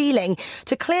of stealing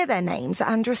to clear their names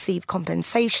and receive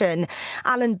compensation.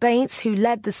 Alan Bates, who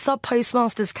led the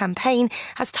sub-postmasters campaign,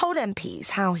 has told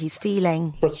MPs how he's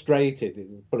feeling. Frustrated,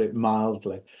 to put it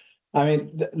mildly. I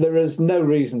mean, there is no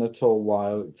reason at all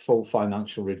why full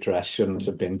financial redress shouldn't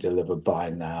have been delivered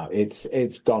by now.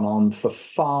 It's gone on for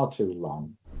far too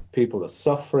long. People are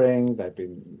suffering,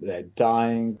 they're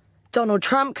dying. Donald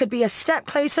Trump could be a step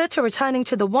closer to returning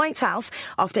to the White House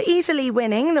after easily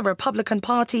winning the Republican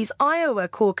Party's Iowa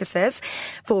caucuses.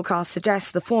 Forecasts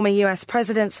suggest the former US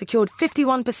president secured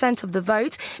 51% of the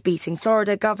vote, beating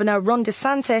Florida Governor Ron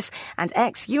DeSantis and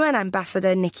ex-UN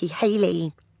Ambassador Nikki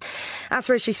Haley. As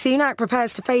Rishi Sunak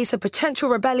prepares to face a potential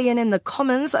rebellion in the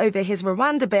Commons over his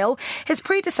Rwanda bill, his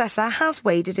predecessor has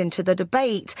waded into the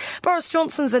debate. Boris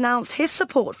Johnson's announced his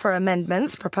support for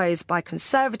amendments proposed by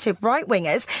Conservative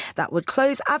right-wingers that would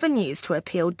close avenues to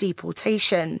appeal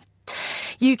deportation.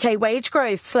 UK wage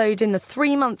growth slowed in the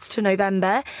 3 months to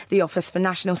November. The Office for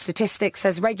National Statistics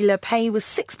says regular pay was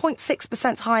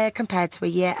 6.6% higher compared to a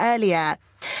year earlier.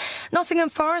 Nottingham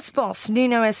Forest boss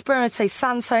Nuno Espirito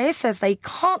Santo says they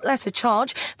can't let a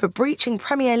charge for breaching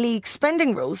Premier League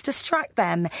spending rules distract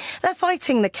them. They're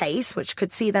fighting the case, which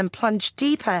could see them plunge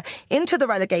deeper into the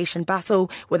relegation battle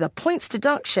with a points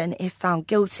deduction if found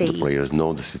guilty. The players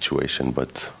know the situation,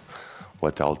 but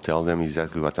what I'll tell them is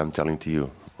exactly what I'm telling to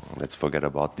you. Let's forget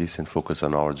about this and focus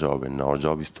on our job, and our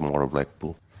job is tomorrow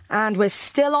Blackpool. And we're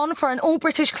still on for an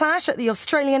all-British clash at the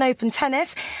Australian Open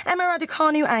Tennis. Emma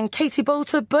Raducanu and Katie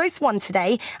Boulter both won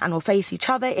today and will face each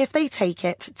other if they take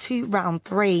it to round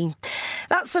 3.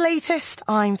 That's the latest.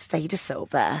 I'm Faye De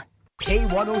Silva.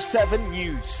 K107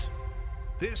 News.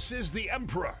 This is the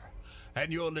Emperor,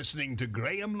 and you're listening to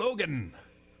Graham Logan.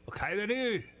 Okay,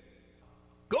 then.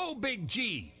 Go, Big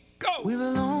G. Go! We were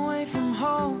a long way from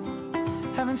home,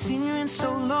 haven't seen you in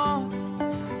so long,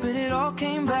 but it all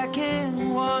came back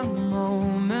in one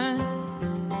moment.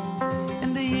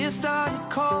 And the year started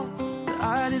cold, but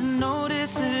I didn't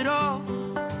notice it at all.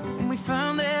 And we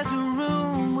found there's a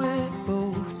room we're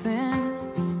both in.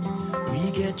 We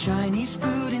get Chinese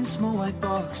food in small white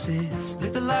boxes,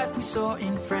 live the life we saw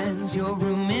in Friends. Your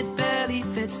room, it barely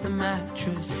fits the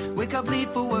mattress. Wake up,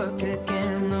 leave for work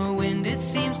again. The wind, it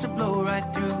seems to blow right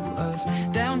through us.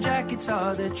 Down jackets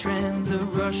are the trend. The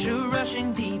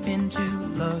rushing deep into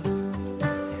love.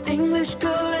 English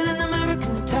girl in an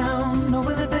American town, no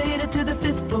elevator to the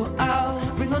 5th floor. I'll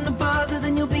ring on the buzzer,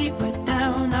 then you'll be right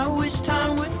down. I wish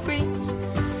time would freeze.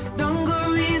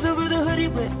 Dungarees over the hoodie,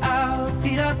 we're out.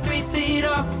 Feet are 3 feet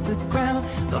off the ground.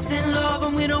 Lost in love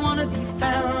and we don't want to be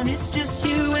found. It's just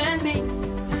you and me,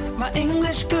 my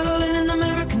English girl in an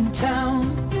American town.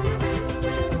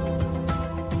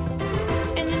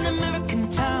 In an American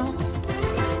town.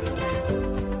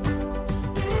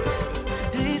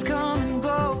 Days come and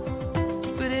go,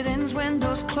 but it ends when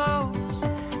doors close,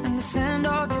 and the scent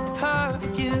of your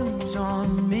perfume's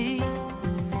on me.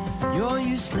 You're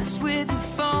useless with your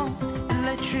phone,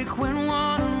 electric when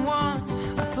one-on-one.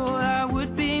 I thought I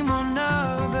would be more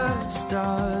nervous,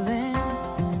 darling.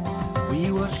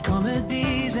 We watch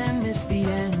comedies and miss the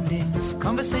endings,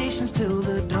 conversations till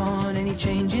the dawn. Any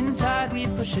change in tide, we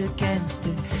push against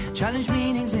it. Challenge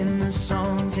meanings in the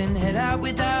songs and head out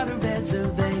without a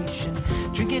reservation.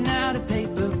 Drinking out of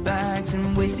paper bags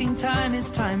and wasting time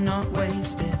is time not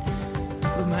wasted.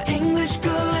 With my English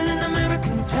girl in an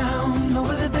American town, no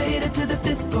elevator to the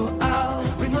 5th floor. I'll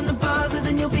ring on the buzzer,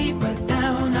 then you'll be right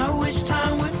down. I wish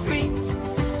time would freeze.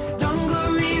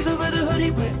 Dungarees over the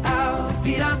hoodie, we're out.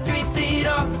 Feet are 3 feet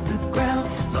off the ground.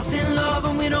 Lost in love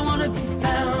and we don't want to be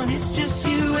found. It's just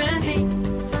you and me,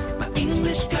 my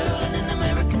English girl in an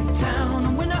American town.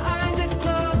 And when our eyes are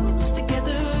closed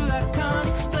together, I can't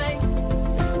explain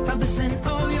how the scent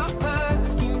of your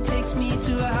perfume takes me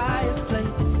to a higher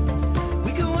place.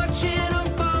 We can watch it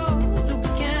unfold, or we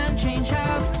can change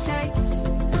how it tastes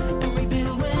and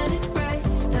rebuild when it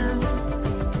breaks down.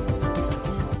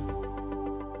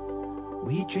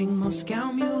 We drink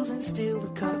Moscow mules and steal the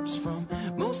cups from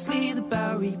mostly the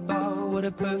Bowery Bar. What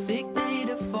a perfect day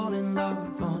to fall in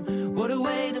love on. What a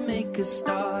way to make a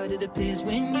start. It appears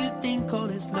when you think all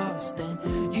is lost and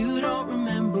you don't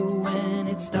remember when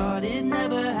it started.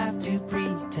 Never have to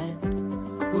pretend.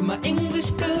 With my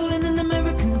English girl in an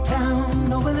American town,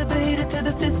 no elevator to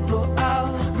the 5th floor.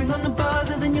 I'll ring on the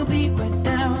buzzer, then you'll be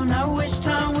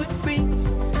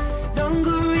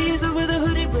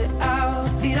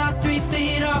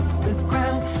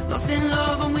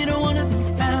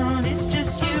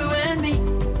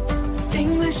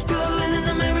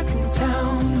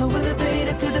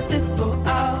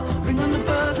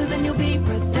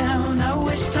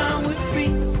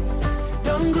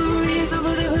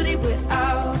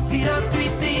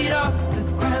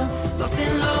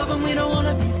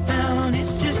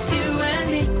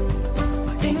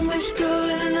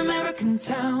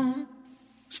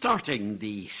Starting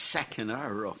the second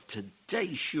hour of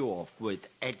today's show off with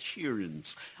Ed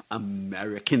Sheeran's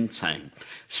American Time.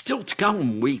 Still to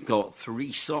come, we got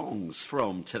 3 songs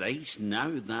from today's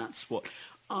Now That's What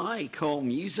I Call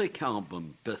Music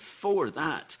album. Before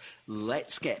that,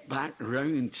 let's get back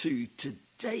round to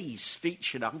today's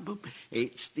featured album.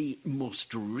 It's the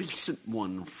most recent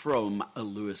one from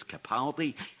Lewis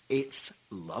Capaldi. It's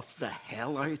Love the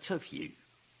Hell Out of You.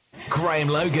 Graham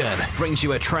Logan brings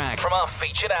you a track from our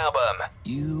featured album.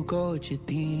 You got your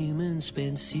demons,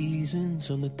 spent seasons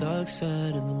on the dark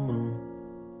side of the moon.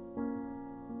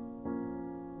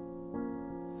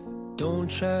 Don't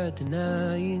try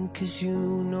denying, 'cause you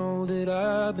know that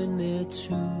I've been there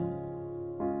too.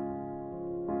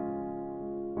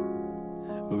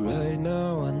 Right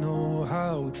now I know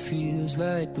how it feels,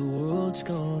 like the world's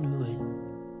gonna win.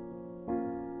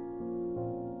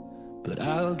 But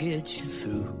I'll get you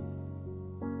through,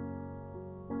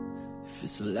 if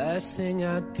it's the last thing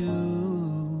I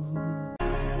do.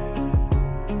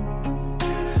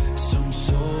 Some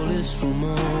solace from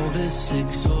all this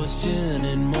exhaustion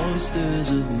and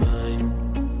monsters of mine.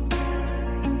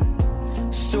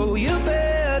 So you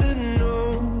better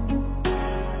know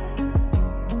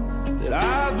that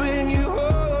I'll bring you home.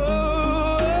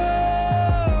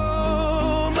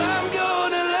 I'm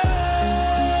gonna love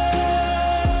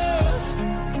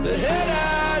the hell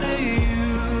out of you.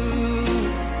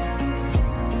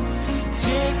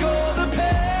 Take all the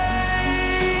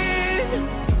pain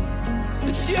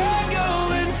that you're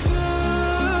going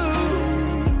through,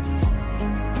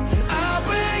 and I'll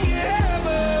bring you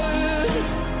heaven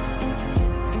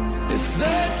if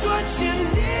that's what you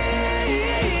need.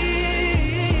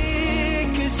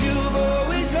 'Cause you've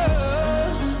always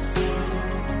loved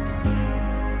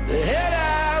the hell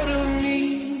out of me.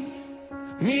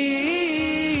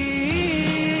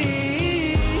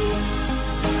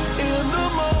 In the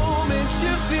moment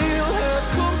you feel half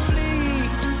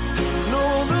complete. No,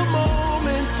 the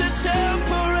moments are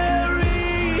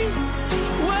temporary.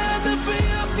 When the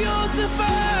fear fuels the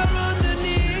fire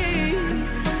underneath,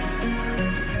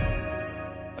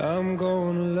 I'm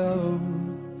gonna love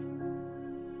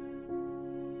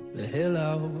the hell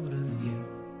out of you.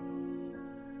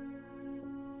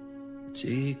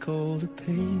 Take all the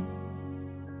pain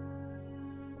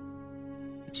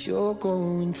that you're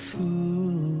going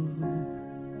through,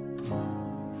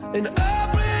 and I'll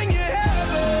bring you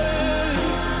heaven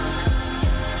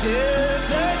if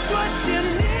that's what you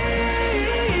need.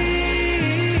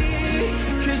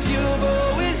 'Cause you've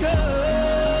always loved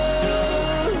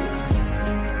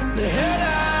the hell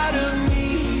out of me.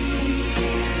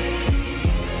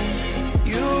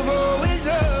 You've always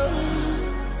loved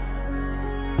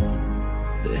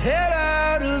the hell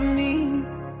out of me.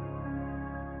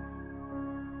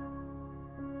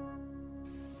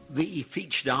 The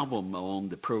featured album on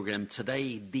the programme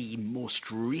today, the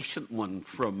most recent one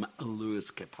from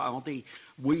Lewis Capaldi.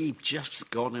 We've just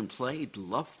gone and played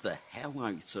Love the Hell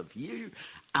Out of You,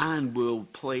 and we'll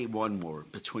play one more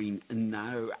between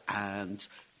now and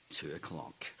 2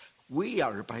 o'clock. We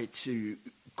are about to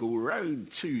go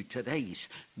round to today's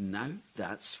Now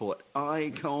That's What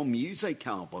I Call Music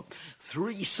album.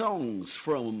 3 songs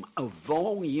from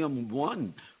Volume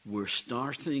 1. We're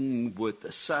starting with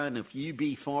the sound of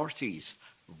UB40's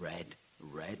Red,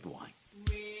 Red Wine.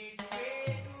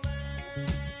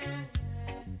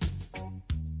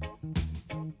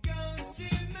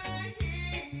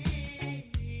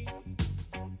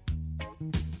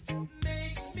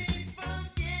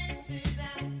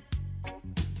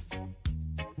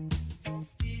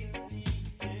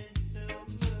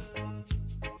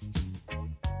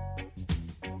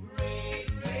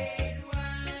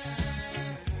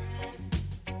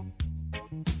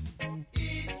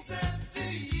 It's up to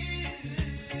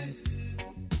you.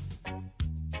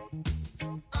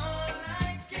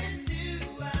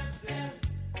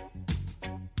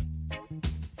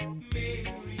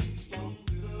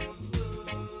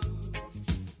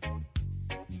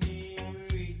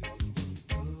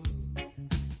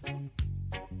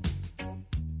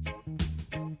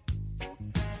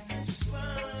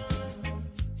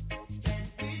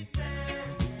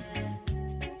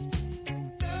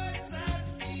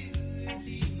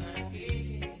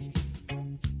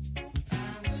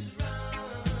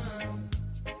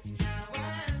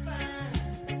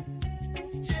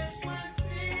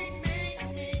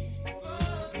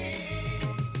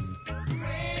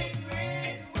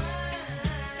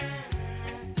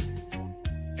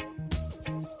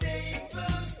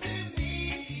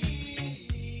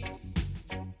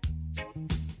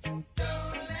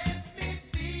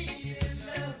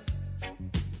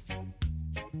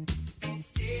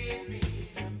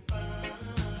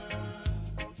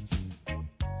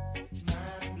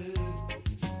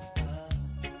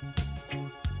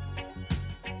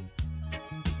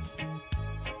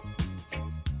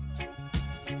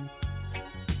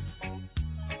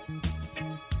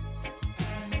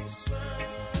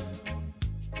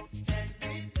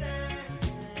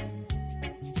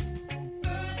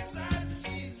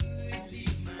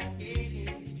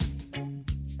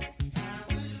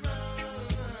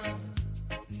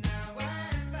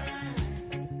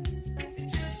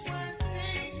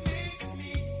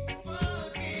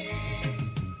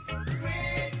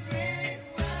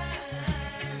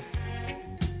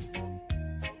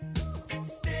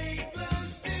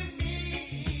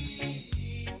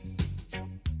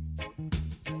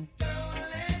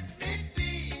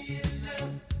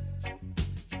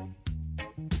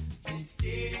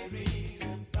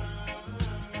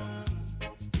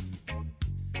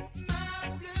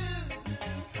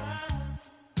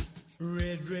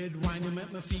 red wine, you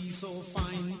make me feel so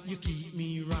fine. You keep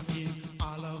me rocking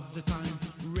all of the time.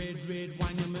 Red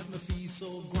wine, you make me feel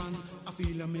so grand. I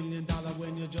feel $1 million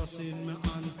when you're just in my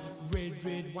hand. Red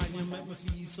wine, you make me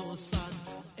feel so sad.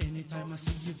 Anytime I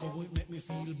see you go, it make me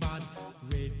feel bad.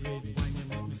 Red wine, you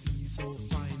make me feel so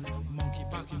fine. Monkey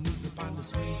back and music on the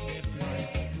sweet red wine.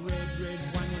 Red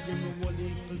wine, you give me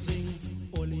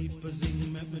olive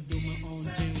zing, make me do my own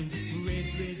thing. Red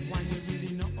wine, you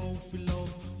really know how to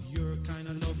love. You're kind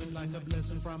of loving like a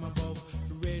blessing from above.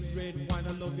 Red wine,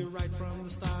 I love you right from the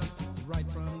start,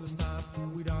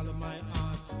 with all of my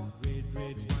heart. Red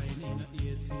wine in a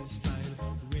 80s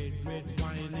style. Red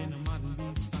wine in a modern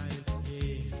beat style.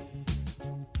 Yeah.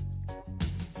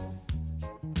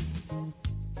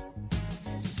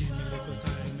 Give me a little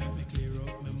time, let me clear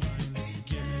up my mind.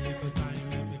 Give me a little time,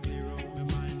 let me clear up my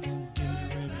mind. Give me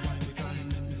red wine because it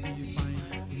make me feel fine.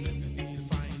 Let me feel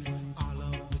fine all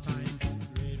of the time.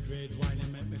 Red wine, it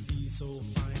make me feel so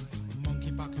fine.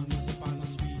 Monkey back and music on a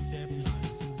sweet dep line.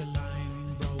 The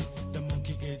line broke, the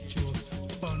monkey get choked.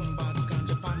 Bun bad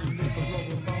ganja pan and liquor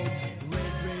rubber bow.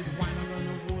 Red wine, I'm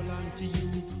gonna hold on to you,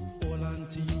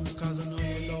 cause I know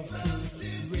you love truth.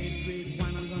 Red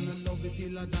wine, I'm gonna love it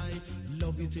till I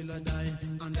die,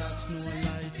 and that's no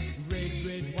lie.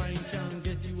 Red wine can't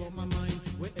get you off my mind.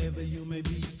 Wherever you may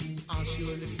be, I'll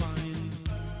surely find.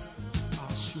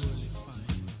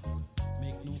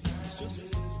 Make no fuss,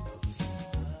 just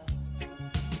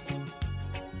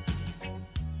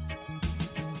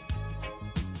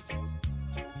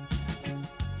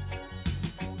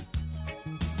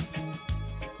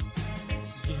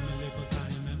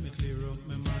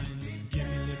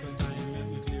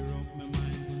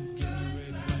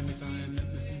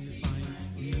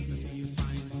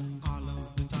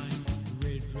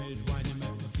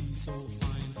so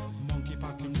fine. Monkey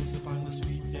packing music on the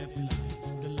sweet dep line.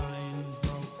 The line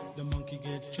broke, the monkey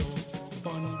get choked.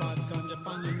 Bun bad ganja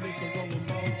pan and liquor rolling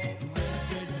bout.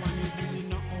 Red wine, you really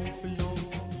not how to love.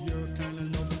 You're kind of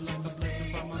loving like a blessing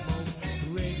from above.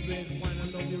 Red wine, I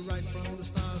love you right from the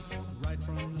start,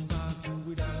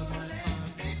 with all of my heart.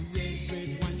 Red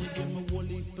wine, you give me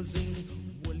woolly pazing,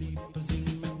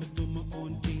 make me do my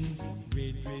own thing.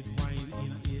 Red wine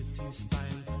in a 80s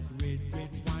style. Red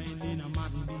wine in a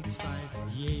modern beat style,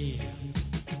 yeah.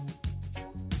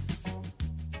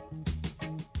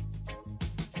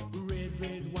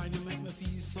 Red wine, you make me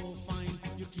feel so fine.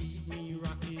 You keep me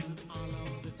rocking all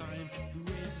of the time.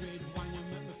 Red wine, you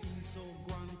make me feel so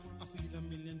grand. I feel $1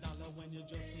 million when you're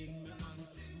just in my hand.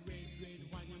 Red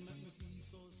wine, you make me feel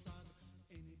so sad.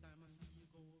 Anytime I see you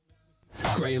go.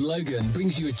 Graham Logan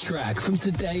brings you a track from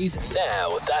today's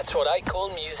Now That's What I Call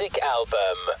Music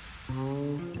album.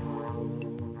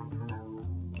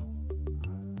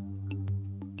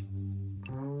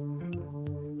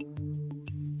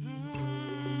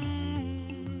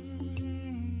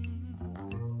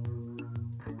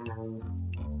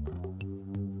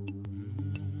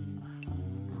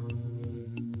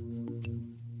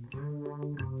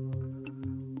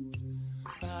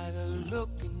 By the look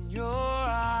in your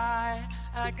eye,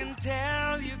 I can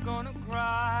tell you're gonna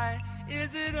cry.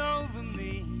 Is it over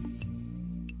me?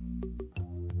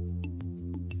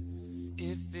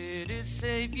 If it is,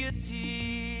 save your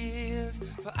tears,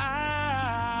 for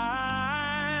I'm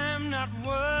not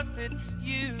worth it,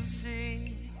 you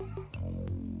see.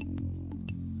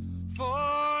 For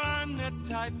I'm the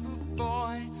type of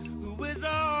boy who is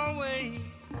always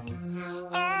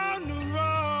on the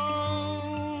road.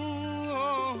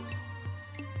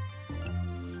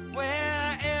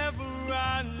 Wherever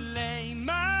I lay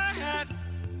my hat,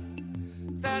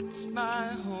 that's my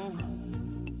home.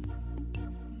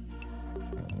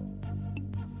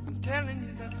 I'm telling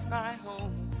you, that's my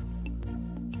home.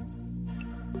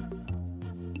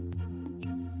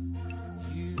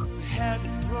 You had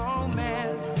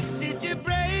romance, did you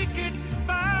break it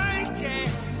by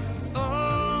chance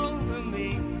over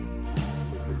me?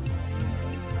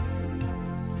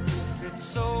 If it's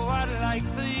so, I'd like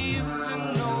for you to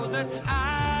know that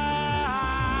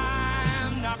I'm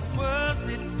not worth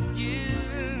it,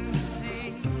 you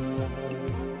see.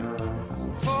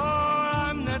 For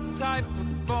I'm the type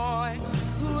of boy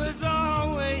who is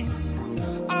always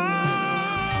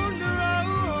on the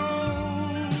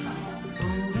road.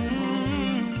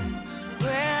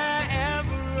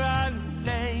 Wherever I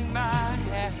lay my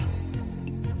head,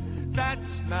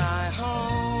 that's my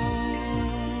home.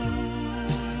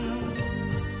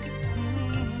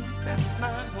 That's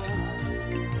my home.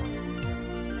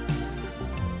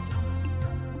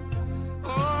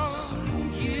 Oh,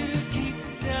 you keep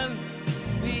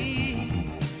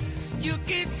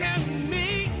telling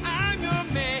me I'm your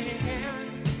man.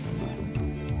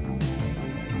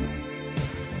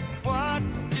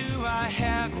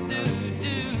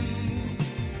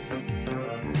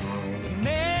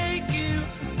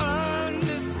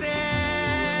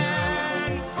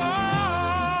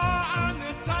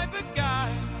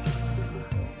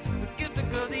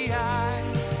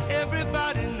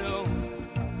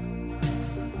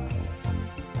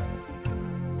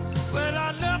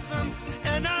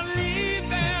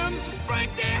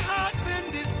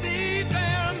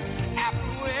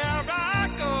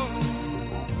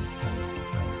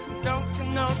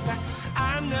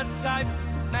 the type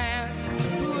of man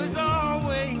who is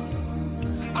always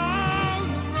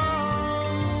on the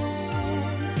road.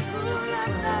 Ooh, la,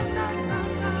 la, la, la,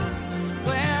 la.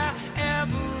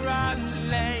 Wherever I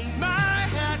lay my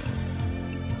head,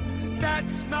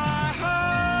 that's my home.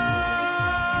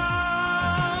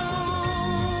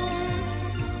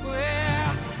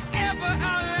 Wherever I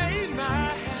lay my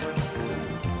head,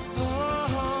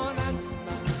 oh, that's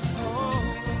my home.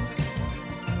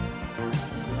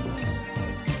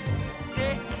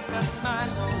 Yeah, that's my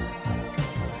home.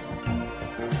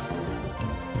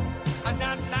 I'm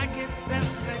not like it that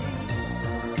way.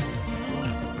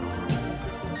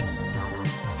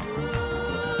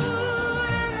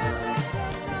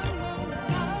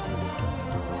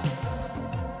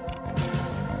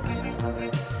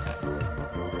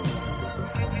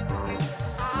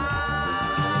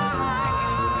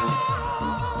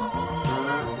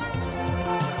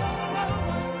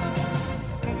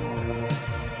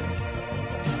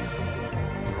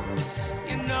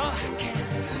 You know I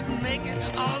can't make it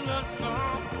all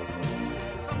alone.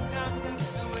 Sometimes that's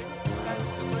the way,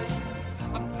 that's the way.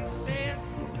 I'm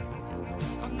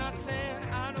not saying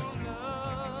I don't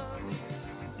love you.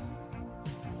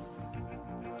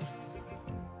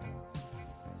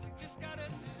 Just gotta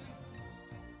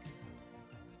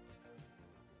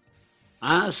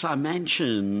As I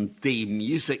mentioned, the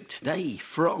music today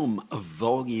from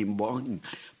Volume 1,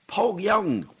 Paul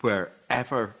Young,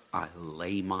 Wherever I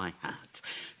Lay My Hat.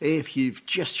 If you've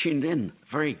just tuned in,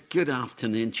 very good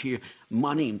afternoon to you.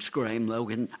 My name's Graham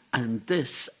Logan, and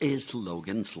this is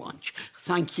Logan's Lunch.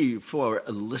 Thank you for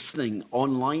listening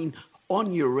online,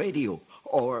 on your radio,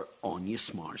 or on your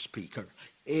smart speaker.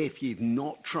 If you've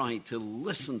not tried to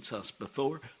listen to us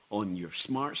before on your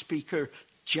smart speaker,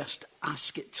 just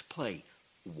ask it to play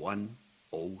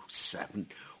 107.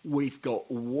 We've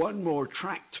got one more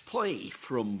track to play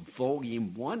from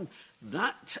Volume 1.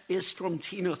 That is from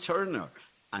Tina Turner,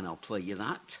 and I'll play you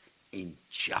that in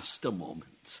just a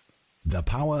moment. The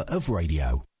power of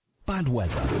radio. Bad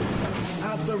weather.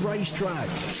 At the racetrack.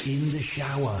 In the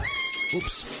shower.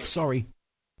 Oops, sorry.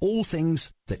 All things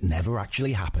that never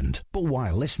actually happened. But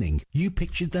while listening, you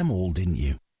pictured them all, didn't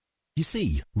you? You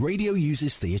see, radio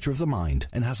uses theatre of the mind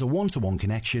and has a one-to-one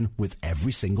connection with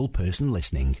every single person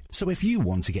listening. So if you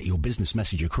want to get your business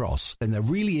message across, then there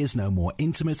really is no more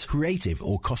intimate, creative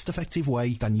or cost-effective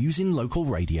way than using local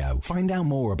radio. Find out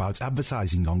more about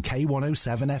advertising on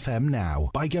K107 FM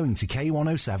now by going to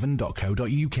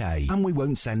k107.co.uk, and we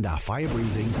won't send our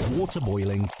fire-breathing,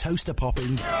 water-boiling,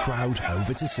 toaster-popping crowd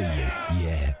over to see you.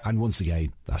 Yeah, and once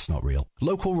again, that's not real.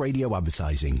 Local radio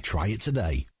advertising. Try it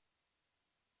today.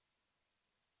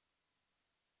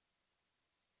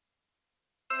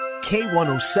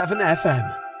 K107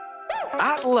 FM.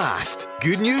 At last,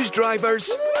 good news,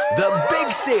 drivers. The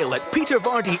big sale at Peter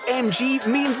Vardy MG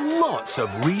means lots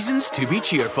of reasons to be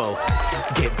cheerful.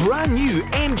 Get brand new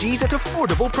MGs at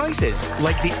affordable prices,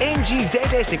 like the MG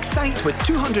ZS Excite with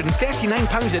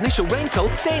 £239 initial rental,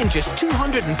 then just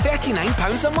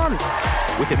 £239 a month.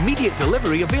 With immediate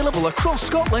delivery available across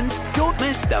Scotland, don't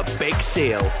miss the big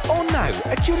sale. On now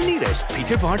at your nearest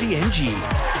Peter Vardy MG.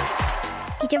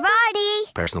 Peter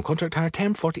Vardy. Personal contract hire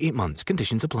term 48 months.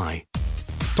 Conditions apply.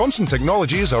 Thomson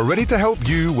Technologies are ready to help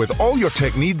you with all your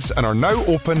tech needs and are now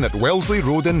open at Wellesley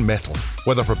Road in Metal.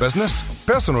 Whether for business,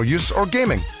 personal use or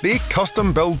gaming, they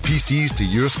custom build PCs to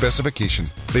your specification.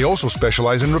 They also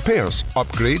specialise in repairs,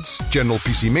 upgrades, general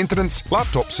PC maintenance,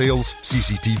 laptop sales,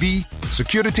 CCTV,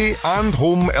 security and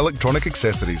home electronic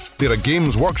accessories. They're a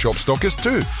games workshop stockist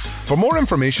too. For more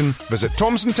information, visit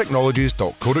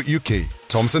thomsontechnologies.co.uk.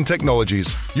 Thomson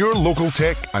Technologies, your local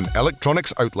tech and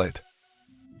electronics outlet.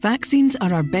 Vaccines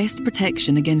are our best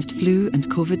protection against flu and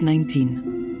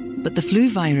COVID-19. But the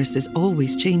flu virus is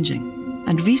always changing,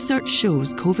 and research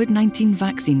shows COVID-19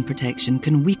 vaccine protection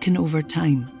can weaken over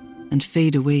time and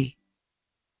fade away.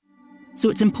 So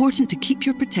it's important to keep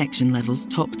your protection levels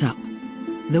topped up.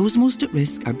 Those most at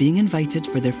risk are being invited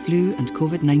for their flu and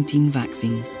COVID-19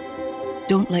 vaccines.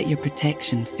 Don't let your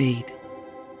protection fade.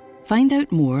 Find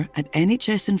out more at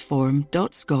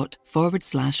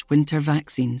nhsinform.scot/winter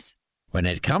vaccines. When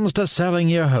it comes to selling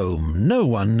your home, no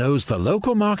one knows the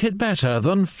local market better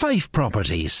than Fife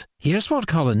Properties. Here's what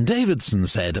Colin Davidson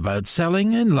said about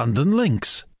selling in London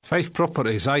Links. Fife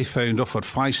Properties, I found, offered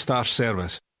 5-star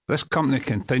service. This company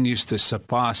continues to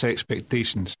surpass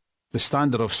expectations. The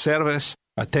standard of service,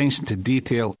 attention to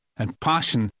detail and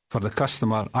passion for the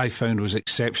customer I found was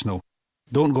exceptional.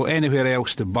 Don't go anywhere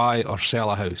else to buy or sell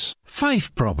a house.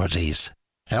 Fife Properties,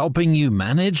 helping you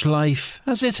manage life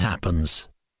as it happens.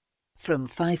 From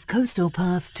Fife Coastal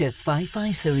Path to Fife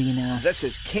Ice Arena. This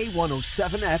is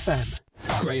K107 FM.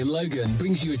 Graham Logan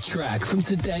brings you a track from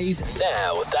today's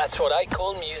Now That's What I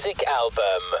Call Music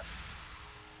album.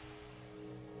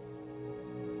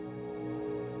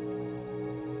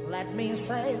 Let me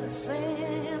say the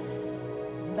since,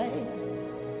 baby,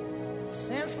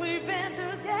 since we've been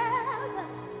together,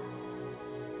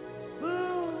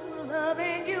 ooh,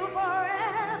 loving you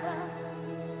forever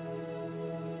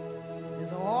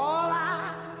is all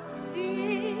I need.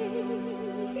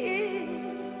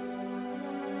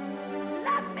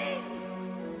 Let me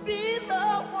be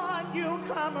the one you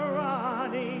come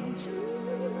running to.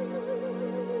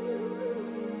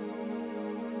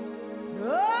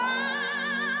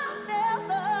 I'll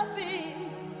never be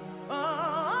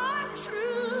untrue.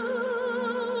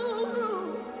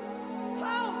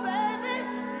 Oh, baby,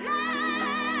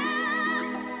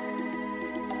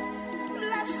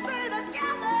 let's stay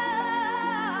together,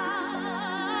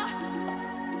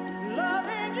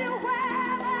 loving you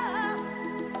weather,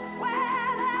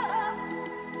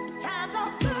 time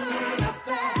don't do the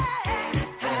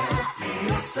thing.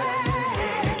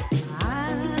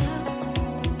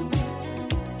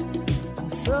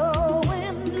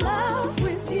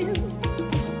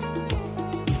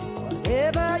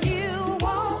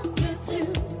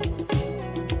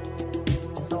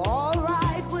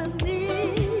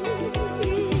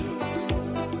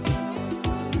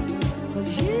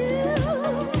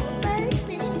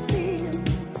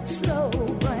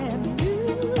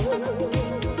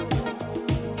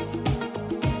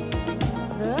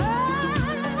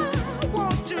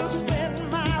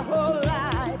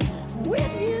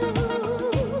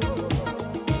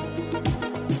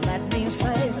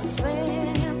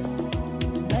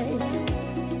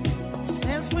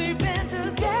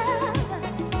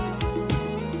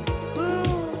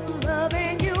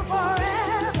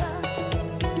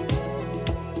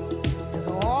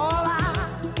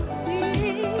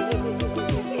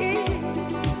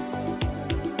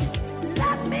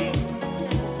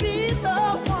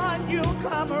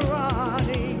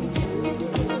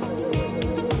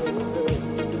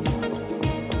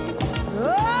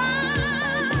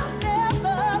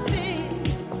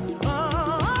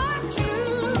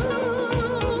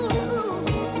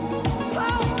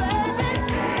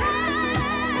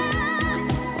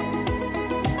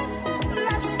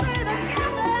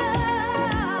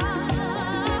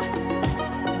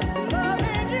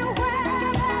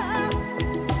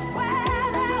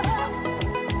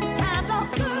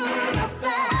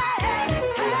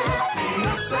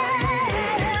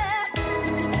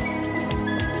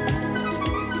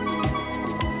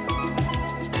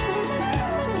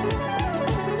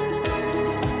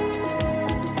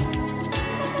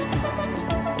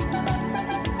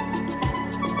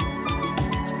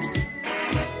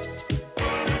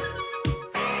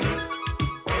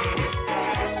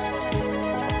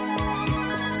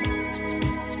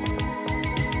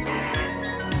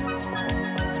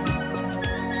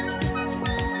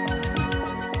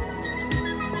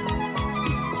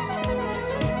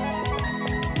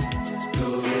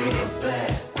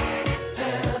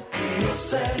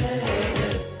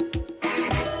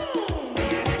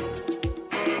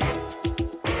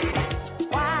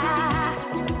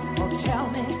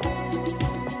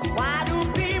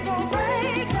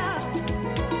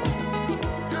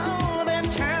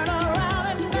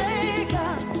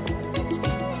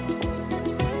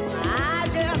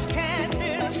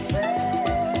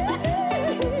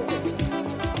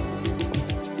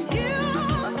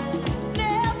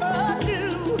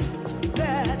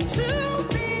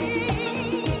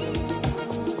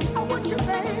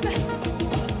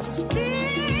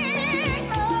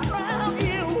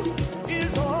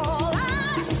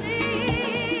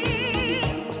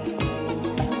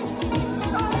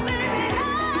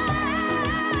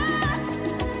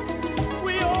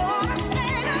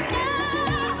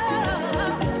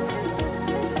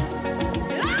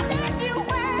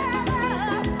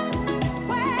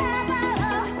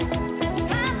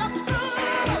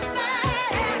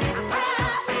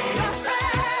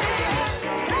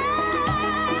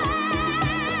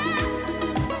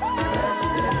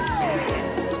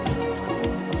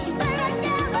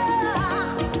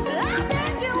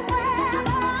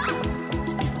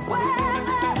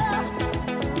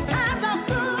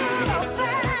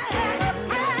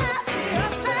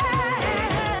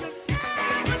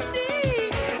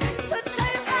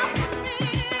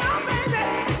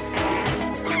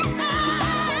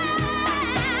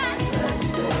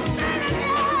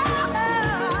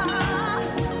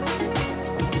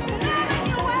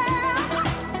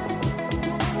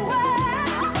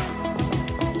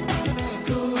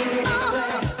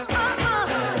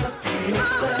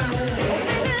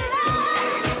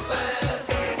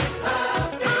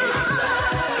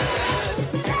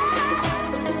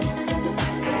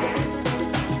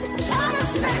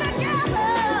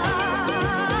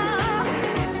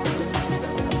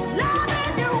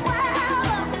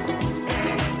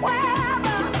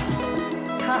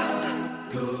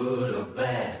 Good or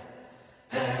bad,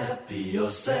 happy or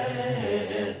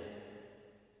sad.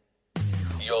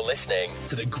 You're listening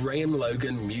to the Graham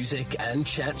Logan Music and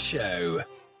Chat Show.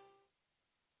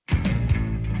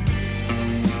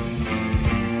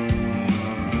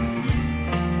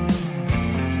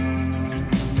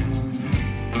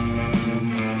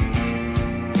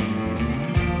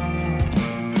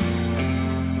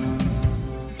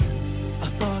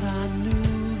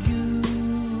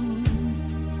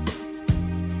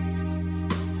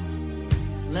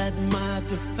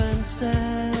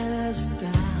 Defenses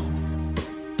down.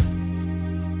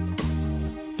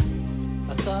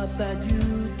 I thought that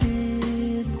you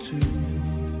did too.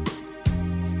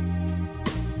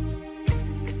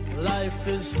 Life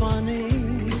is funny.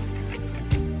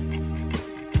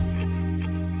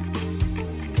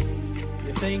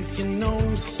 You think you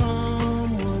know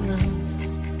someone else.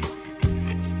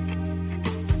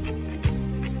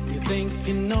 You think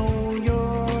you know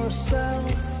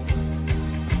yourself.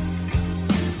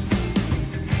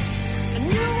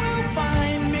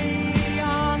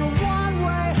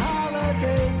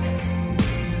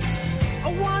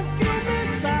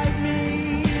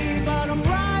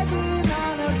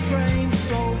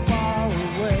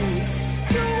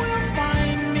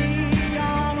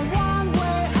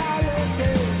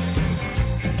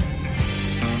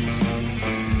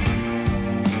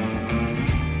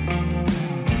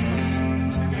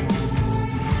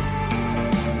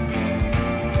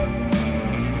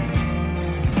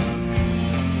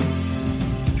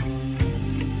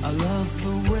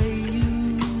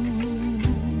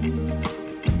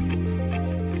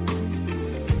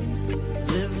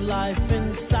 Life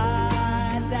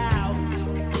inside out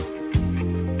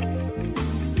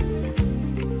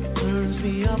turns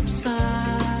me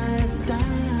upside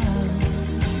down,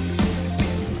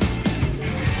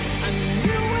 and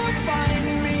you will find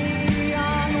me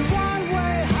on a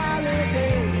one-way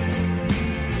holiday.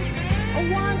 I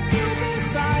want you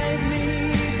beside me,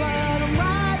 but I'm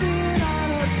riding on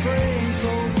a train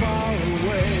so far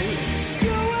away.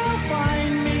 You will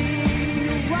find me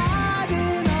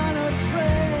riding on a train.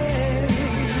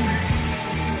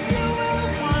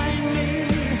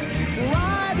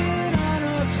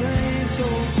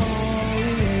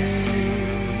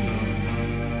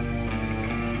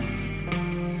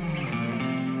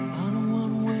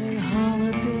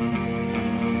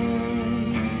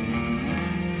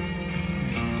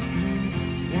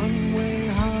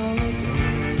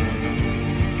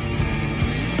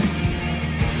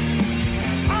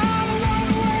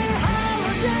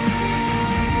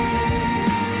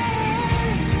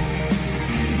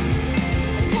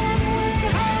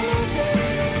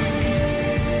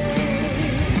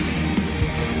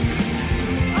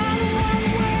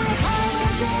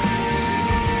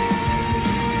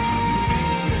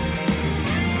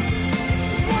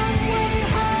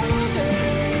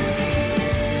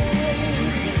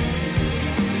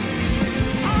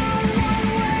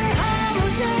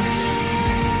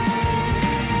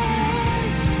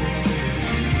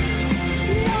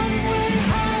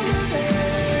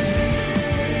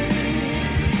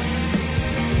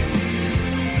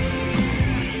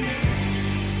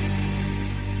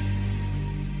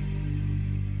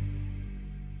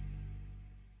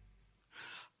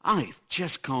 I've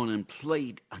just gone and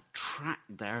played a track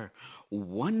there,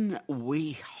 One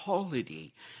Way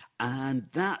Holiday, and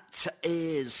that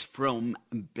is from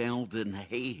Belden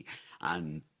Hay.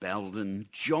 And Belden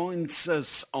joins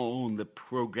us on the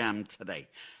programme today.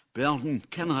 Belden,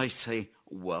 can I say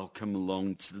welcome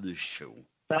along to the show?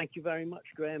 Thank you very much,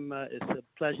 Graham. It's a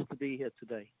pleasure to be here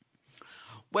today.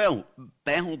 Well,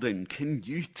 Belden, can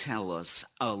you tell us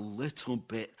a little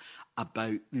bit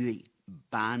about the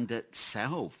band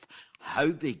itself,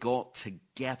 how they got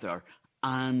together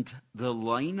and the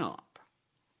lineup?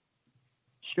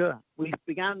 Sure. We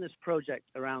began this project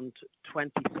around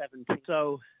 2017.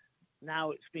 So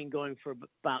now it's been going for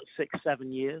about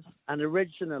 6-7 years. And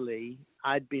originally,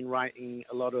 I'd been writing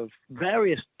a lot of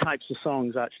various types of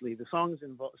songs, actually. The songs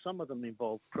some of them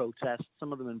involve protest,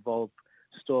 some of them involve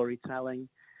storytelling.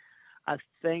 I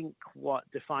think what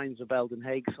defines a Belden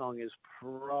Haig song is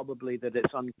probably that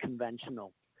it's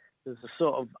unconventional. There's a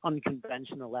sort of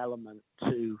unconventional element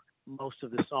to most of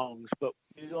the songs, but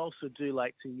we also do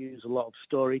like to use a lot of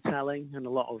storytelling and a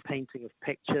lot of painting of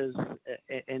pictures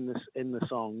in the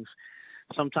songs.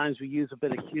 Sometimes we use a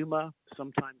bit of humor.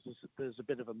 Sometimes there's a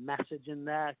bit of a message in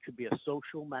there. It could be a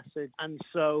social message. And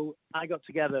so I got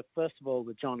together, first of all,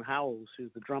 with John Howells,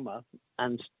 who's the drummer,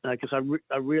 and because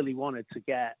I really wanted to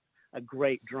get a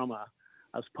great drummer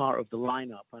as part of the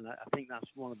lineup. And I think that's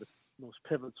one of the most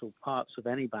pivotal parts of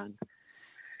any band.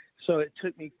 So it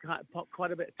took me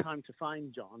quite a bit of time to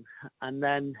find John. And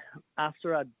then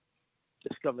after I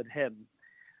discovered him,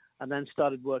 and then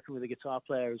started working with a guitar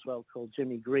player as well called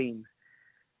Jimmy Green.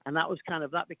 And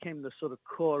that became the sort of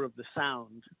core of the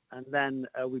sound. And then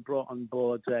we brought on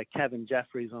board Kevin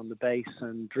Jeffries on the bass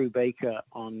and Drew Baker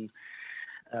on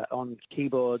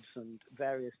keyboards and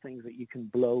various things that you can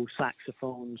blow,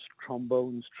 saxophones,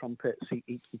 trombones, trumpets.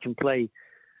 He can play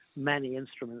many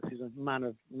instruments. He's a man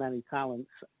of many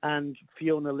talents. And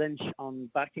Fiona Lynch on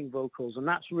backing vocals. And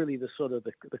that's really the sort of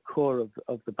the core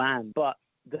of the band. But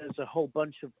there's a whole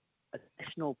bunch of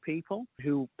additional people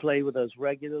who play with us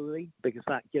regularly because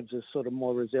that gives us sort of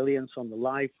more resilience on the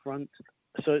live front.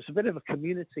 So it's a bit of a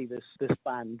community, this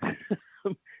band.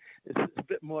 It's a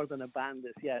bit more than a band.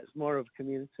 It's more of a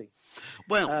community.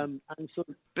 Well, and so,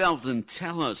 Belden,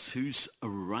 tell us who's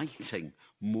writing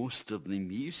most of the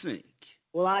music.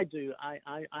 Well, I do.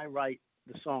 I write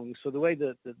the songs. So the way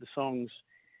that the songs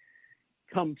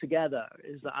come together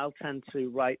is that I'll tend to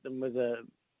write them with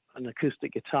an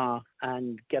acoustic guitar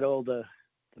and get all the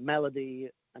melody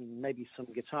and maybe some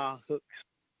guitar hooks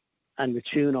and the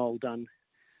tune all done.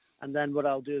 And then what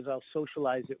I'll do is I'll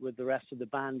socialize it with the rest of the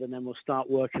band, and then we'll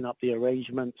start working up the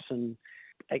arrangements and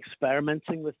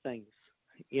experimenting with things,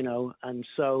 and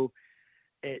so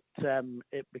it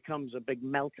becomes a big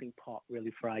melting pot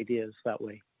really for ideas that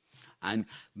way. And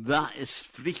that is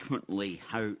frequently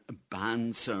how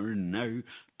bands are now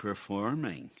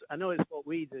performing. I know it's what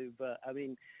we do, but I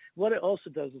mean, what it also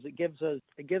does is it gives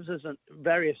us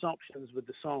various options with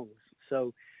the songs.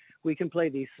 So we can play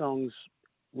these songs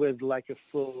with like a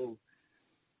full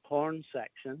horn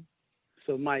section.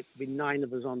 So it might be 9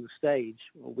 of us on the stage,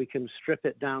 or we can strip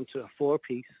it down to a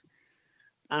 4-piece.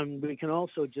 And we can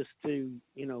also just do,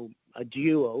 a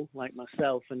duo like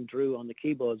myself and Drew on the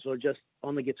keyboards, or just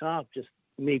on the guitar, just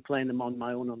me playing them on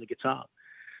my own on the guitar.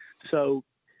 So,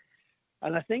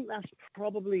 and I think that's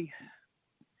probably,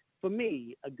 for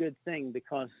me, a good thing,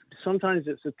 because sometimes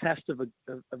it's a test of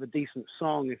a decent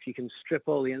song if you can strip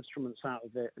all the instruments out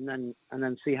of it and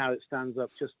then see how it stands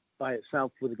up just by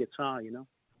itself with a guitar,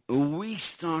 We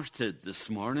started this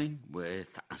morning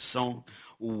with a song,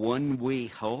 One Way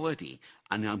Holiday,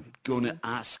 and I'm going to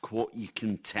ask what you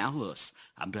can tell us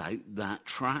about that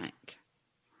track.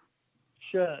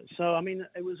 Sure. So, I mean,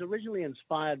 it was originally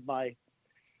inspired by,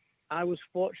 I was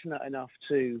fortunate enough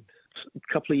to,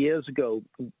 a couple of years ago,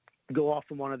 go off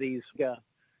on one of these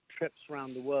trips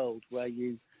around the world where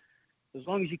as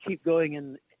long as you keep going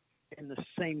in the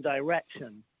same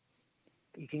direction,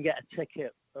 you can get a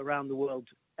ticket around the world,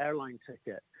 airline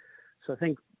ticket. So I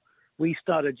think we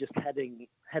started just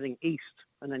heading east,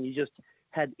 and then you just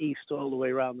head east all the way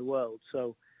around the world.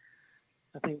 So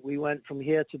I think we went from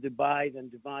here to Dubai, then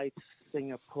Dubai to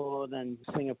Singapore, then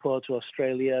Singapore to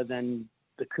Australia, then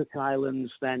the Cook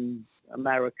Islands, then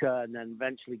America, and then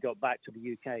eventually got back to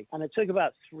the UK. And it took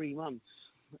about 3 months.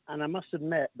 And I must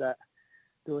admit that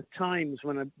there were times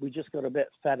when we just got a bit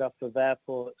fed up of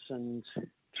airports and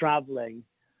traveling.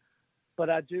 But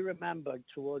I do remember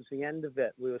towards the end of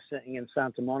it, we were sitting in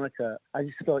Santa Monica. I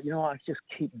just thought, I could just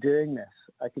keep doing this.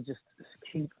 I could just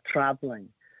keep traveling.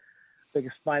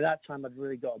 Because by that time, I'd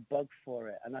really got a bug for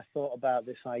it. And I thought about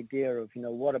this idea of,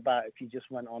 what about if you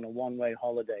just went on a one-way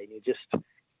holiday and you just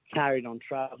carried on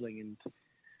traveling and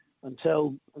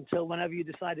until whenever you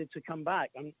decided to come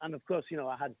back. And of course,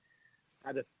 I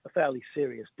had a fairly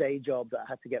serious day job that I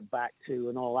had to get back to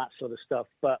and all that sort of stuff.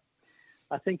 But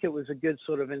I think it was a good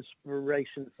sort of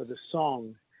inspiration for the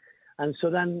song. And so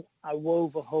then I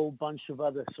wove a whole bunch of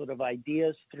other sort of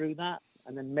ideas through that,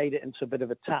 and then made it into a bit of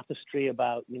a tapestry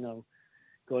about,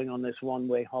 going on this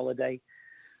one-way holiday.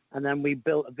 And then we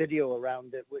built a video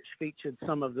around it, which featured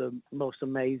some of the most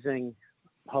amazing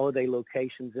holiday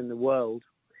locations in the world.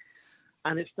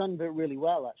 And it's done really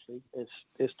well, actually.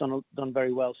 It's done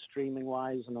very well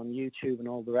streaming-wise and on YouTube and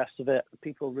all the rest of it.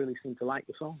 People really seem to like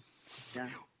the song. Yeah.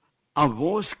 I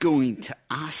was going to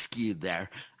ask you there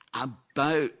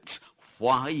about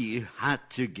why you had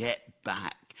to get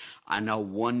back on a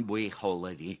one-way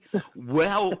holiday.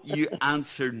 Well, you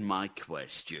answered my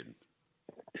question.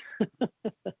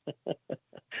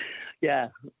 Yeah.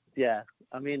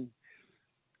 I mean,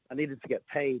 I needed to get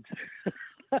paid.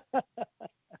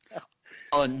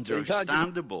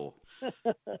 Understandable.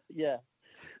 Yeah.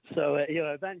 So,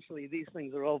 eventually these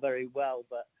things are all very well,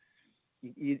 but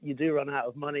you do run out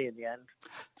of money in the end.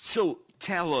 So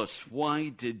tell us, why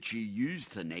did you use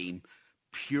the name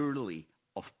purely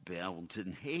of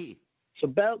Belden Hay? So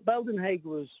Belden Haig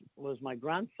was my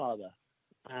grandfather,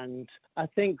 and I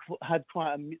think had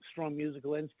quite a strong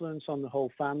musical influence on the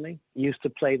whole family. He used to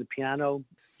play the piano,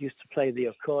 used to play the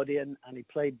accordion, and he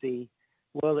played the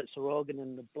Wurlitzer organ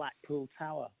in the Blackpool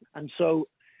Tower. And so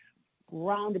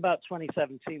round about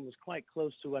 2017 was quite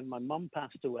close to when my mum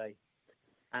passed away.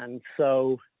 And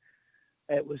so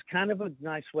it was kind of a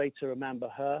nice way to remember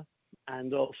her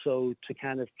and also to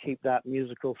kind of keep that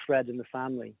musical thread in the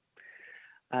family.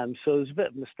 So there's a bit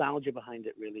of nostalgia behind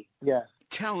it, really. Yeah.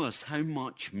 Tell us how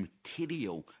much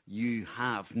material you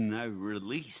have now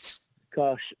released.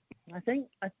 Gosh, I think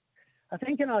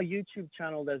in our YouTube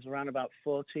channel there's around about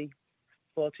 40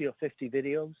 or 50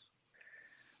 videos.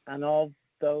 And of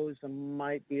those, there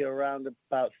might be around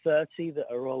about 30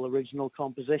 that are all original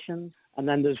compositions. And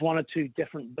then there's one or two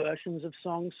different versions of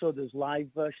songs. So there's live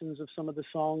versions of some of the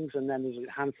songs, and then there's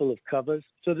a handful of covers.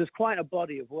 So there's quite a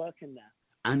body of work in there.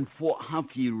 And what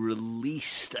have you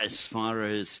released as far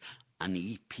as an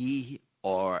EP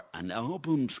or an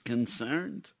album's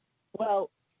concerned?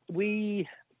 Well, we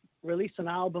released an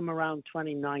album around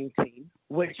 2019,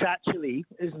 which actually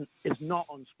is not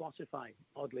on Spotify,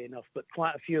 oddly enough, but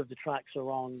quite a few of the tracks are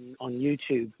on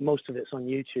YouTube. Most of it's on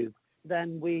YouTube.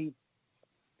 Then we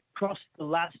crossed the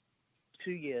last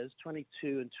 2 years,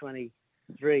 22 and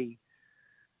 23,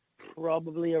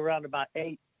 probably around about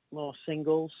 8 more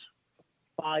singles.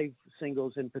 5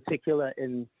 singles in particular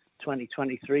in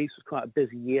 2023, so it's quite a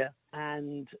busy year.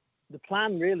 And the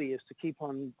plan really is to keep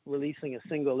on releasing a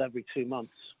single every 2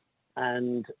 months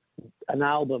and an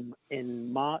album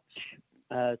in March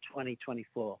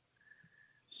 2024.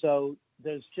 So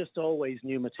there's just always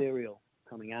new material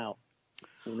coming out,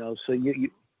 you know, so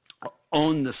you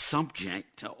On the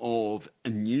subject of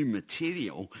new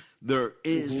material, there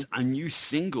is a new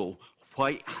single,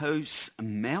 White House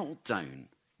Meltdown.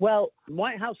 Well,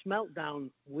 White House Meltdown,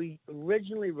 we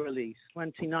originally released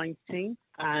 2019,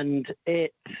 and the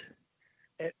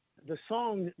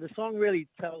song really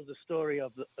tells the story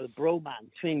of the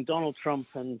bromance between Donald Trump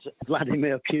and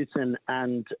Vladimir Putin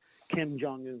and Kim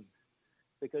Jong-un.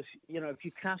 Because, you know, if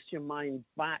you cast your mind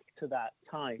back to that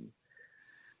time,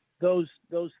 those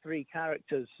three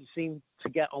characters seem to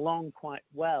get along quite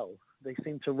well. They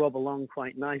seem to rub along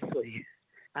quite nicely.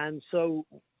 And so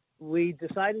we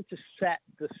decided to set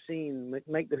the scene,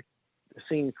 make the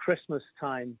scene Christmas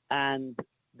time, and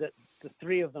that the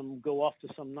three of them go off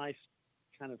to some nice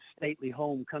kind of stately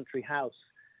home country house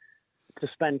to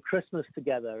spend Christmas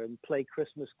together and play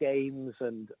Christmas games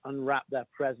and unwrap their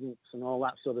presents and all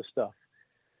that sort of stuff.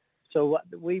 So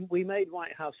we made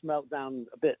White House Meltdown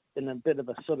in a bit of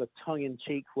a sort of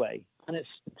tongue-in-cheek way. And it's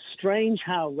strange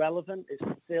how relevant it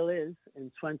still is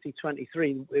in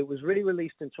 2023. It was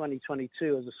re-released in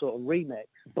 2022 as a sort of remix,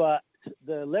 but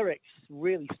the lyrics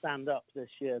really stand up this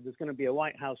year. There's going to be a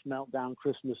White House Meltdown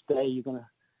Christmas Day. You're going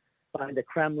to find a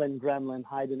Kremlin gremlin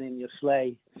hiding in your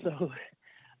sleigh. So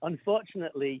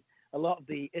unfortunately, a lot of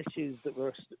the issues that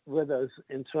were with us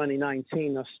in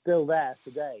 2019 are still there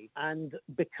today. And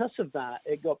because of that,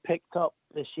 it got picked up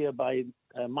this year by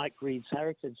Mike Reed's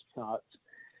Heritage Chart.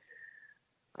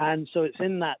 And so it's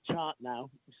in that chart now.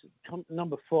 It's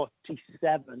number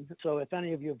 47. So if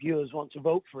any of your viewers want to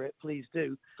vote for it, please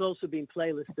do. It's also been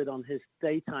playlisted on his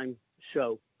daytime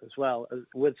show as well,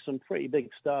 with some pretty big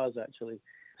stars, actually.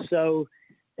 So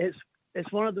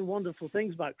it's one of the wonderful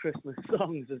things about Christmas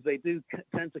songs is they do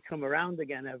tend to come around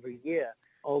again every year.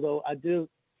 Although I do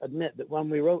admit that when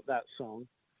we wrote that song,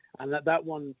 and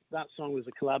that song was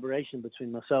a collaboration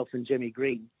between myself and Jimmy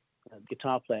Green, a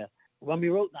guitar player. When we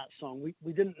wrote that song,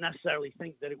 we didn't necessarily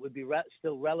think that it would be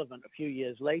still relevant a few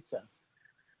years later.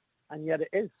 And yet it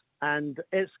is. And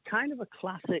it's kind of a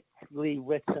classically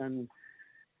written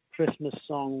Christmas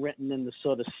song written in the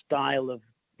sort of style of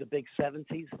the big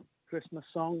 70s Christmas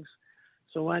songs.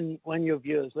 So when your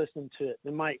viewers listen to it,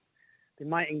 they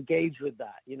might engage with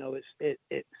that. You know,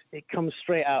 it comes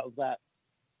straight out of that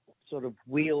sort of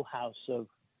wheelhouse of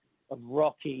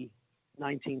rocky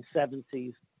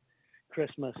 1970s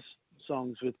Christmas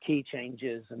songs with key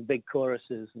changes and big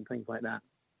choruses and things like that.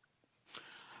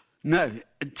 Now,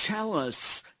 tell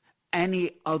us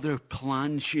any other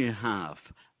plans you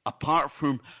have apart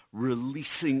from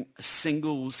releasing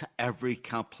singles every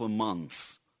couple of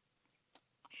months.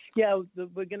 Yeah,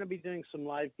 we're going to be doing some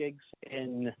live gigs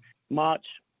in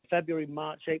February,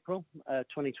 March, April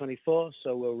 2024.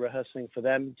 So we're rehearsing for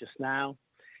them just now.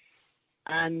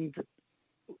 And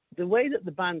the way that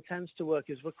the band tends to work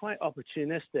is we're quite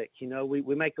opportunistic. You know, we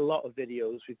make a lot of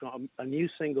videos. We've got a new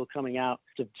single coming out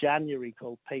of January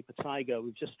called Paper Tiger.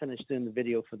 We've just finished doing the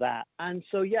video for that. And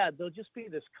so, yeah, there'll just be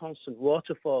this constant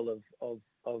waterfall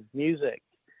of music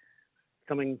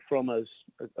coming from us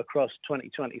across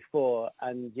 2024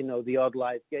 and, you know, the odd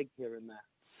live gig here and there.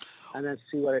 And then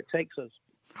see where it takes us.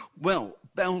 Well,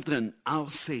 Belden, I'll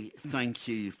say thank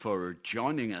you for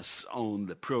joining us on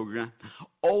the programme.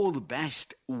 All the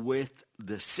best with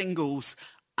the singles,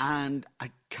 and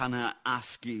can I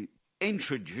ask you,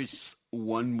 introduce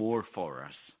one more for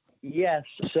us? Yes,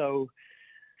 so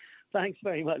thanks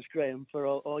very much, Graham, for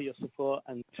all your support,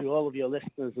 and to all of your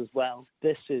listeners as well.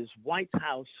 This is White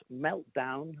House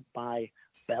Meltdown by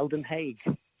Belden Haig.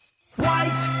 White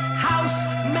House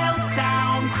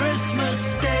Meltdown,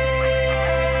 Christmas Day.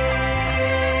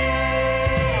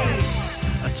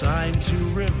 A time to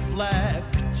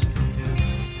reflect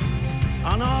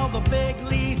on all the big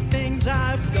league things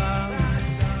I've done,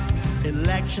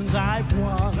 elections I've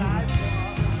won,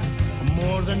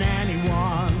 more than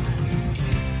anyone.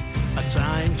 A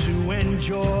time to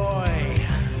enjoy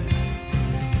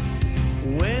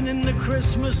winning the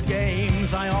Christmas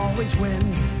games. I always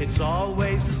win, it's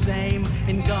always the same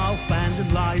in golf and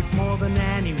in life more than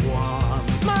anyone.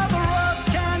 Mother Earth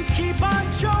can keep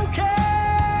on choking,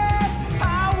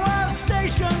 power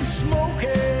station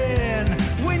smoking.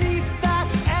 We need that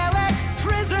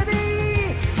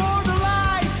electricity for the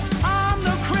lights on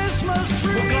the Christmas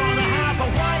tree. We're gonna have a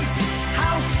White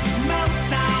House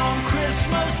meltdown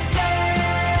Christmas Day.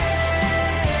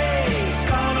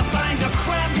 Gonna find a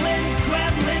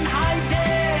Kremlin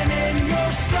hiding in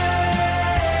your sleigh.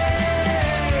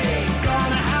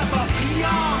 Gonna have a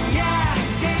Pyongyang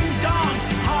ding dong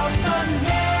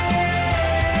holiday.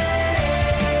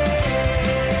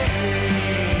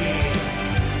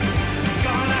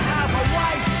 Gonna have a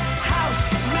White House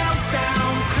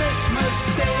meltdown Christmas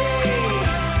Day.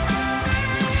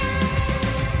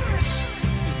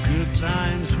 Good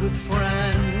times with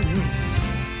friends,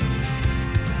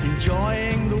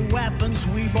 enjoying the weapons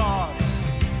we bought,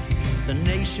 the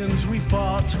nations we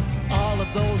fought, all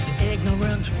of those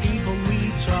ignorant people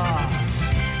we taught,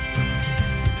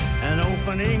 and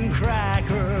opening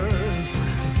crackers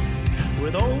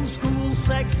with old school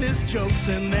sexist jokes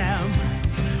in them,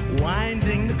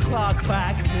 winding the clock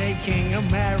back, making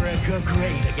America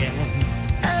great again.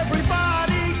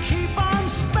 Everybody keep on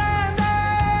spending,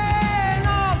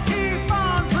 or keep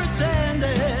on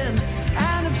pretending,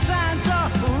 and if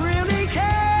Santa really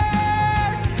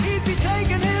cared, he'd be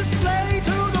taking his sleigh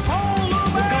to the polar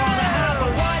bear. We're gonna have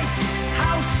a White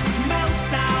House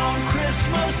meltdown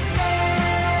Christmas Day.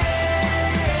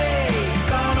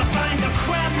 Gonna find a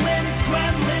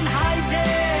Kremlin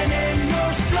hiding in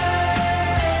your sleigh.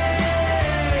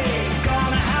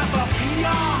 Gonna have a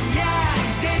Pyongyang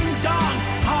ding dong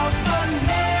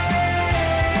holiday.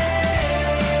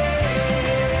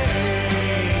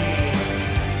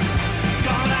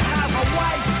 Gonna have a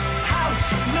White House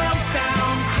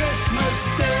meltdown Christmas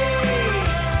Day.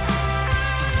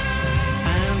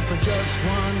 And for just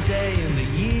one day in the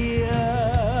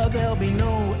year, there'll be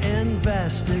no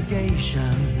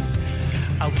investigation.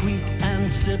 I'll tweet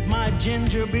and sip my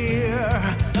ginger beer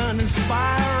and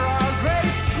inspire our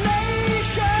great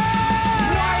nation.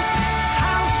 White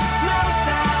House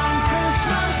meltdown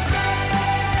Christmas Day.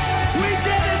 We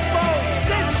did it, folks.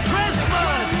 It's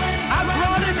Christmas. I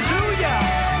brought it to ya.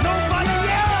 Nobody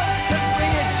else can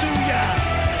bring it to ya.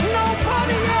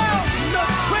 Nobody else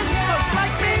knows Christmas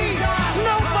like me.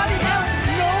 Nobody else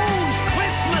knows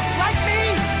Christmas like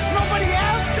me. Nobody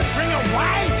else can bring a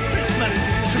white Christmas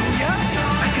to ya.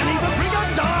 I can even bring a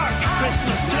dark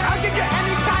Christmas to ya. I'll give you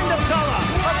any kind of color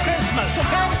of Christmas,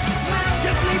 okay?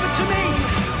 Just leave it to me.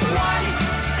 White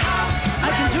House. I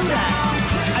can do that.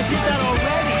 I did that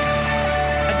already.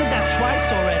 I did that twice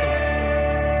already.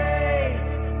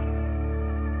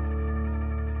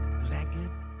 Was that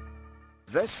good?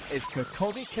 This is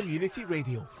Kirkcaldy Community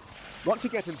Radio. Want to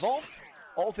get involved?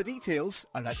 All the details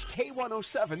are at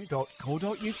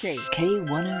k107.co.uk.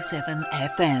 K107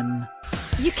 FM.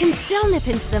 You can still nip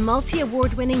into the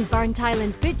multi-award-winning Burnt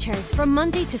Island Butchers from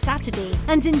Monday to Saturday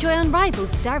and enjoy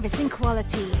unrivaled service and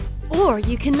quality. Or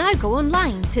you can now go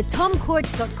online to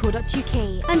tomcords.co.uk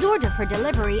and order for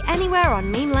delivery anywhere on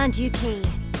mainland UK.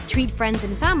 Treat friends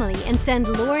and family and send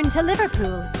Lauren to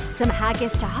Liverpool, some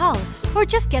haggis to Hull, or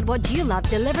just get what you love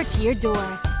delivered to your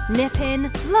door. Nip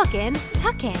in, log in,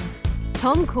 tuck in.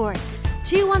 Tom Courts,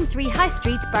 213 High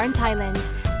Street, Burnt Island,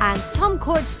 and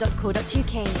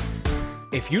tomcourts.co.uk.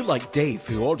 If you're like Dave,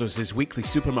 who orders his weekly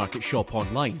supermarket shop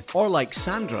online, or like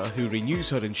Sandra, who renews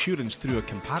her insurance through a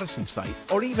comparison site,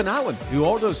 or even Alan, who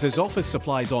orders his office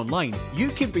supplies online, you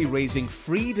can be raising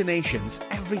free donations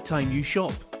every time you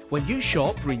shop. When you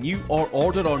shop, renew or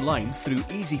order online through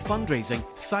Easy Fundraising,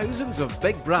 thousands of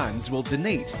big brands will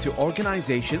donate to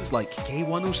organisations like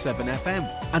K107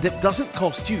 FM. And it doesn't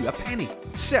cost you a penny.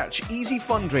 Search Easy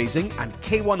Fundraising and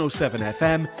K107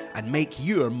 FM and make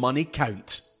your money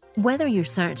count. Whether you're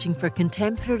searching for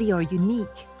contemporary or unique,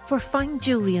 for fine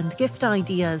jewellery and gift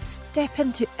ideas, step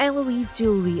into Eloise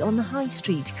Jewellery on the High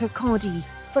Street, Kirkcaldy,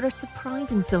 for a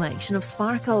surprising selection of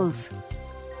sparkles.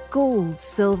 Gold,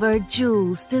 silver,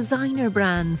 jewels, designer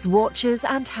brands, watches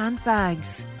and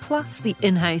handbags, plus the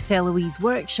in-house Eloise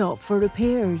workshop for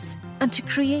repairs, and to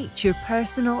create your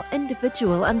personal,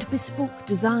 individual and bespoke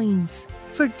designs.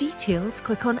 For details,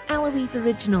 click on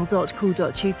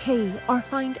eloiseoriginal.co.uk or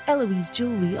find Eloise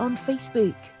Jewellery on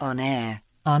Facebook. On air,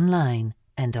 online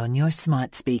and on your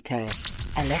smart speaker.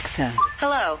 Alexa.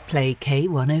 Hello. Play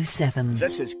K107.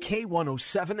 This is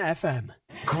K107 FM.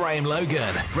 Graham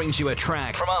Logan brings you a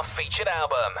track from our featured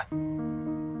album.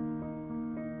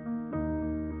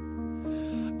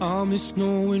 I miss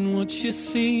knowing what you're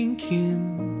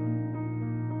thinking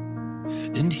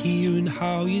and hearing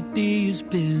how your day has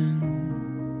been.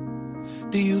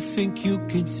 Do you think you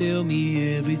can tell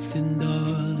me everything,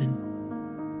 darling,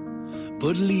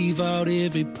 but leave out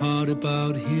every part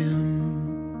about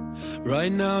him? Right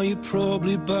now you're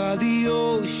probably by the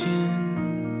ocean,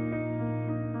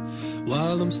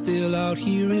 while I'm still out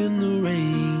here in the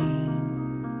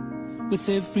rain. With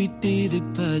every day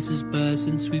that passes by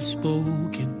since we've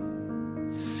spoken,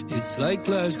 it's like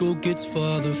Glasgow gets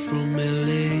farther from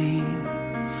LA.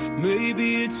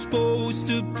 Maybe it's supposed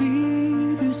to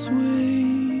be this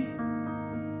way,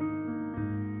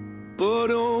 but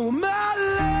oh my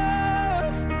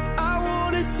love, I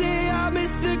wanna say I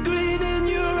miss the green in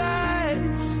your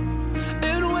eyes.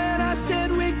 And when I said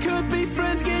we could be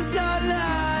friends, guess I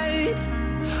lied.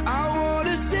 I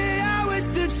wanna say I wish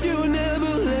that you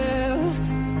never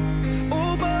left.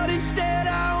 Oh, but instead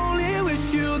I only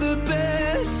wish you the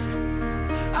best.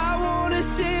 I wanna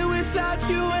say without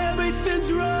you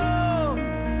everything's wrong,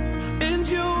 and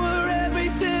you were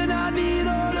everything I need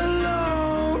all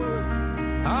along.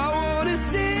 I wanna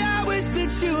say I wish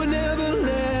that you never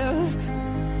left.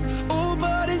 Oh,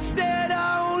 but instead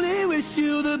I only wish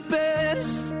you the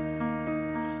best.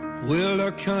 Well,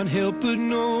 I can't help but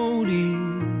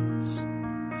notice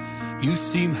you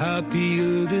seem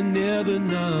happier than ever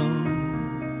now.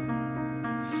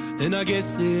 And I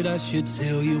guess that I should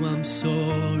tell you I'm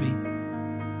sorry.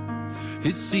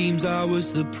 It seems I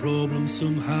was the problem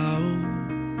somehow.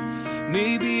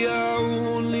 Maybe I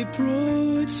only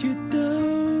brought you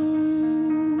down.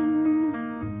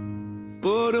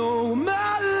 But oh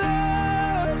my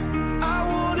love, I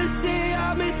wanna say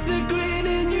I miss the green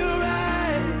in your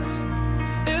eyes.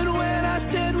 And when I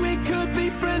said we could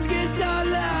be friends, guess I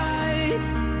lied.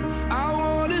 I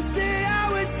wanna say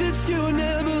I wish that you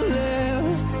never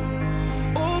left.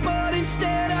 Oh, but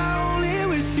instead I only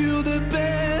wish you the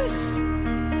best.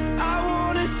 I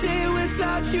wanna say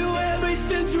without you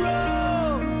everything's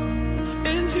wrong,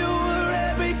 and you were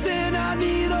everything I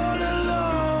need all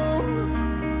along.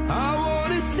 I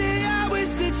wanna say I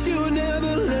wish that you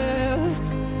never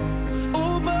left.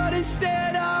 Oh, but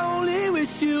instead I only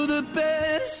wish you the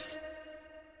best.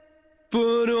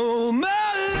 But oh my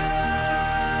love,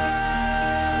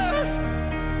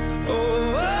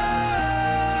 oh,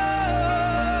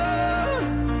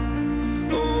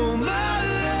 oh my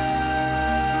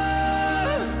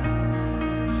love,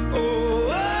 oh,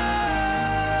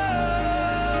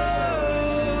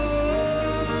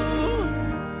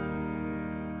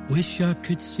 wish I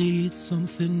could say it's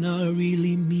something I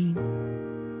really mean,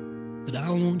 that I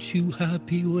want you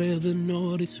happy whether or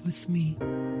not it's with me.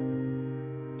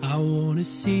 I wanna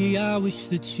say I wish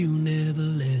that you never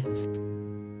left.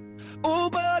 Oh,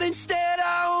 but instead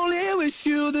I only wish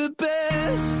you the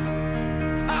best.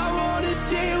 I wanna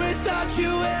say without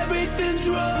you everything's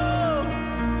wrong,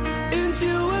 and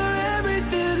you were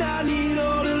everything I need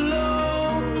all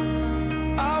along.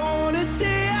 I wanna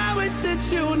say I wish that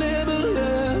you never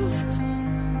left.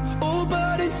 Oh,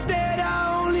 but instead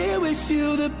I only wish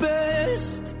you the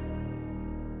best.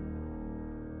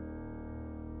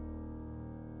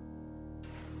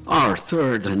 Our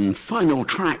third and final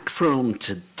track from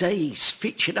today's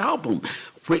featured album,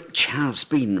 which has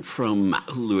been from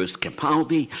Lewis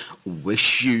Capaldi,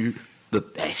 Wish You the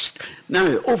Best.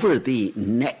 Now, over the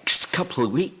next couple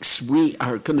of weeks, we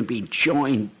are going to be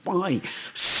joined by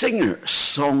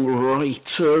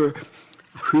singer-songwriter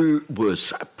who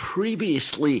was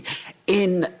previously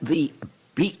in the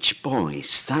Beach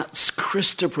Boys. That's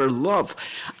Christopher Love.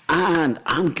 And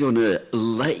I'm going to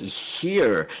let you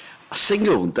hear a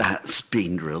single that's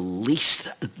been released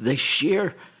this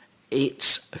year.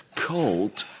 It's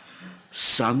called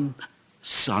Sun,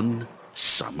 Sun,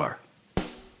 Summer.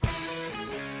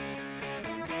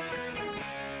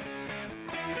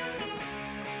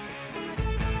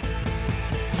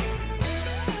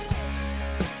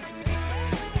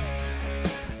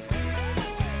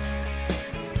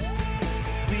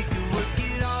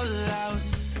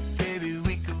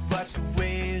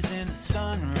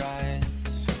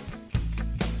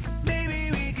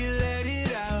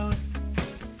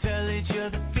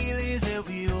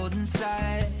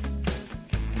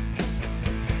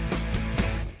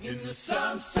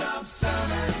 Some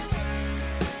summer,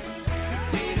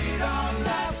 we did it all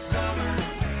last summer.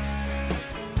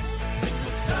 It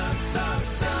was some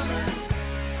summer,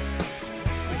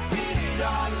 we did it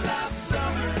all last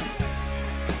summer.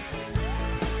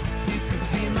 You could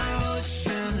be my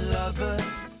ocean lover,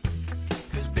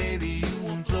 'cause baby you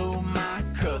won't blow my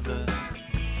cover.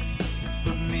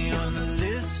 Put me on the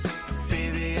list,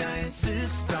 baby I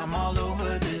insist, I'm all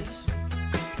over this.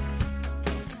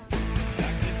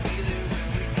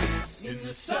 In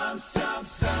the some summer,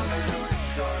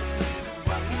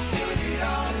 we did it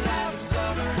all last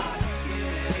summer.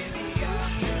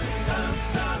 In the some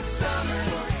summer,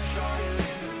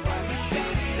 we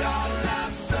did it all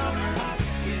last summer.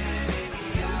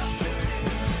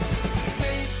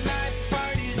 Late night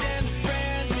parties and the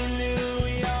friends we knew,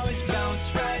 we always bounced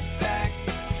right back.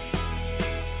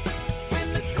 When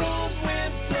the cold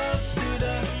wind blows through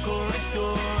the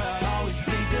corridor, I always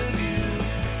think of you.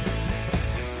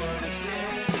 That's what I say.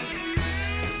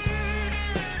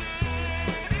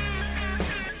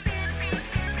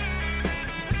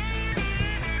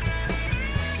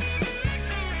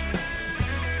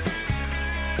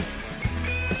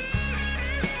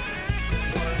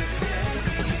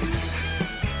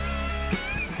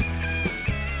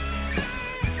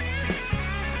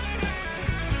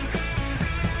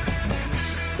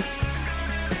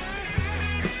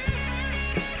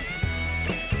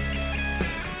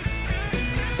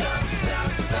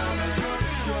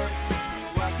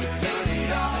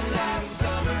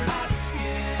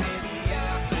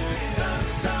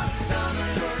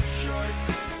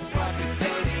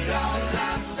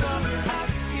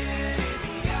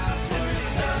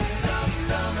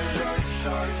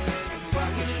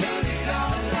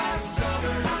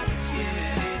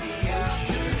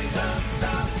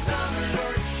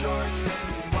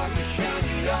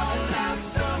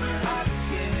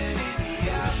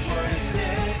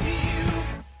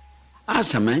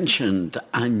 As I mentioned,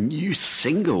 a new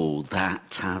single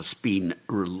that has been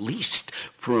released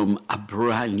from a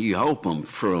brand new album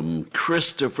from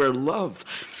Christopher Love,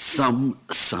 Some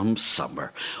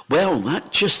Summer. Well,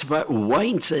 that just about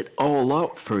winds it all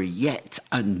up for yet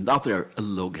another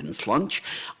Logan's Lunch.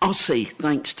 I'll say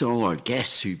thanks to all our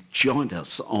guests who joined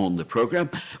us on the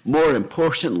programme. More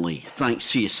importantly,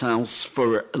 thanks to yourselves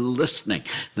for listening.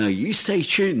 Now, you stay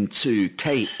tuned to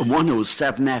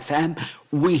K107 FM.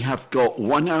 We have got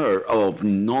 1 hour of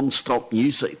non-stop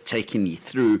music taking you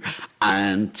through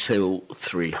until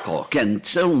 3 o'clock.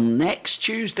 Until next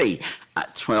Tuesday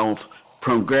at 12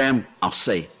 programme, I'll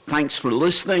say thanks for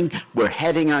listening. We're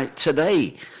heading out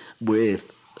today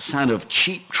with sound of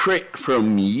Cheap Trick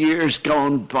from years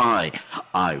gone by.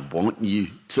 I want you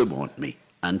to want me.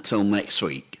 Until next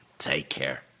week, take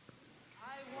care.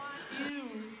 I want you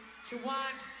to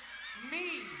want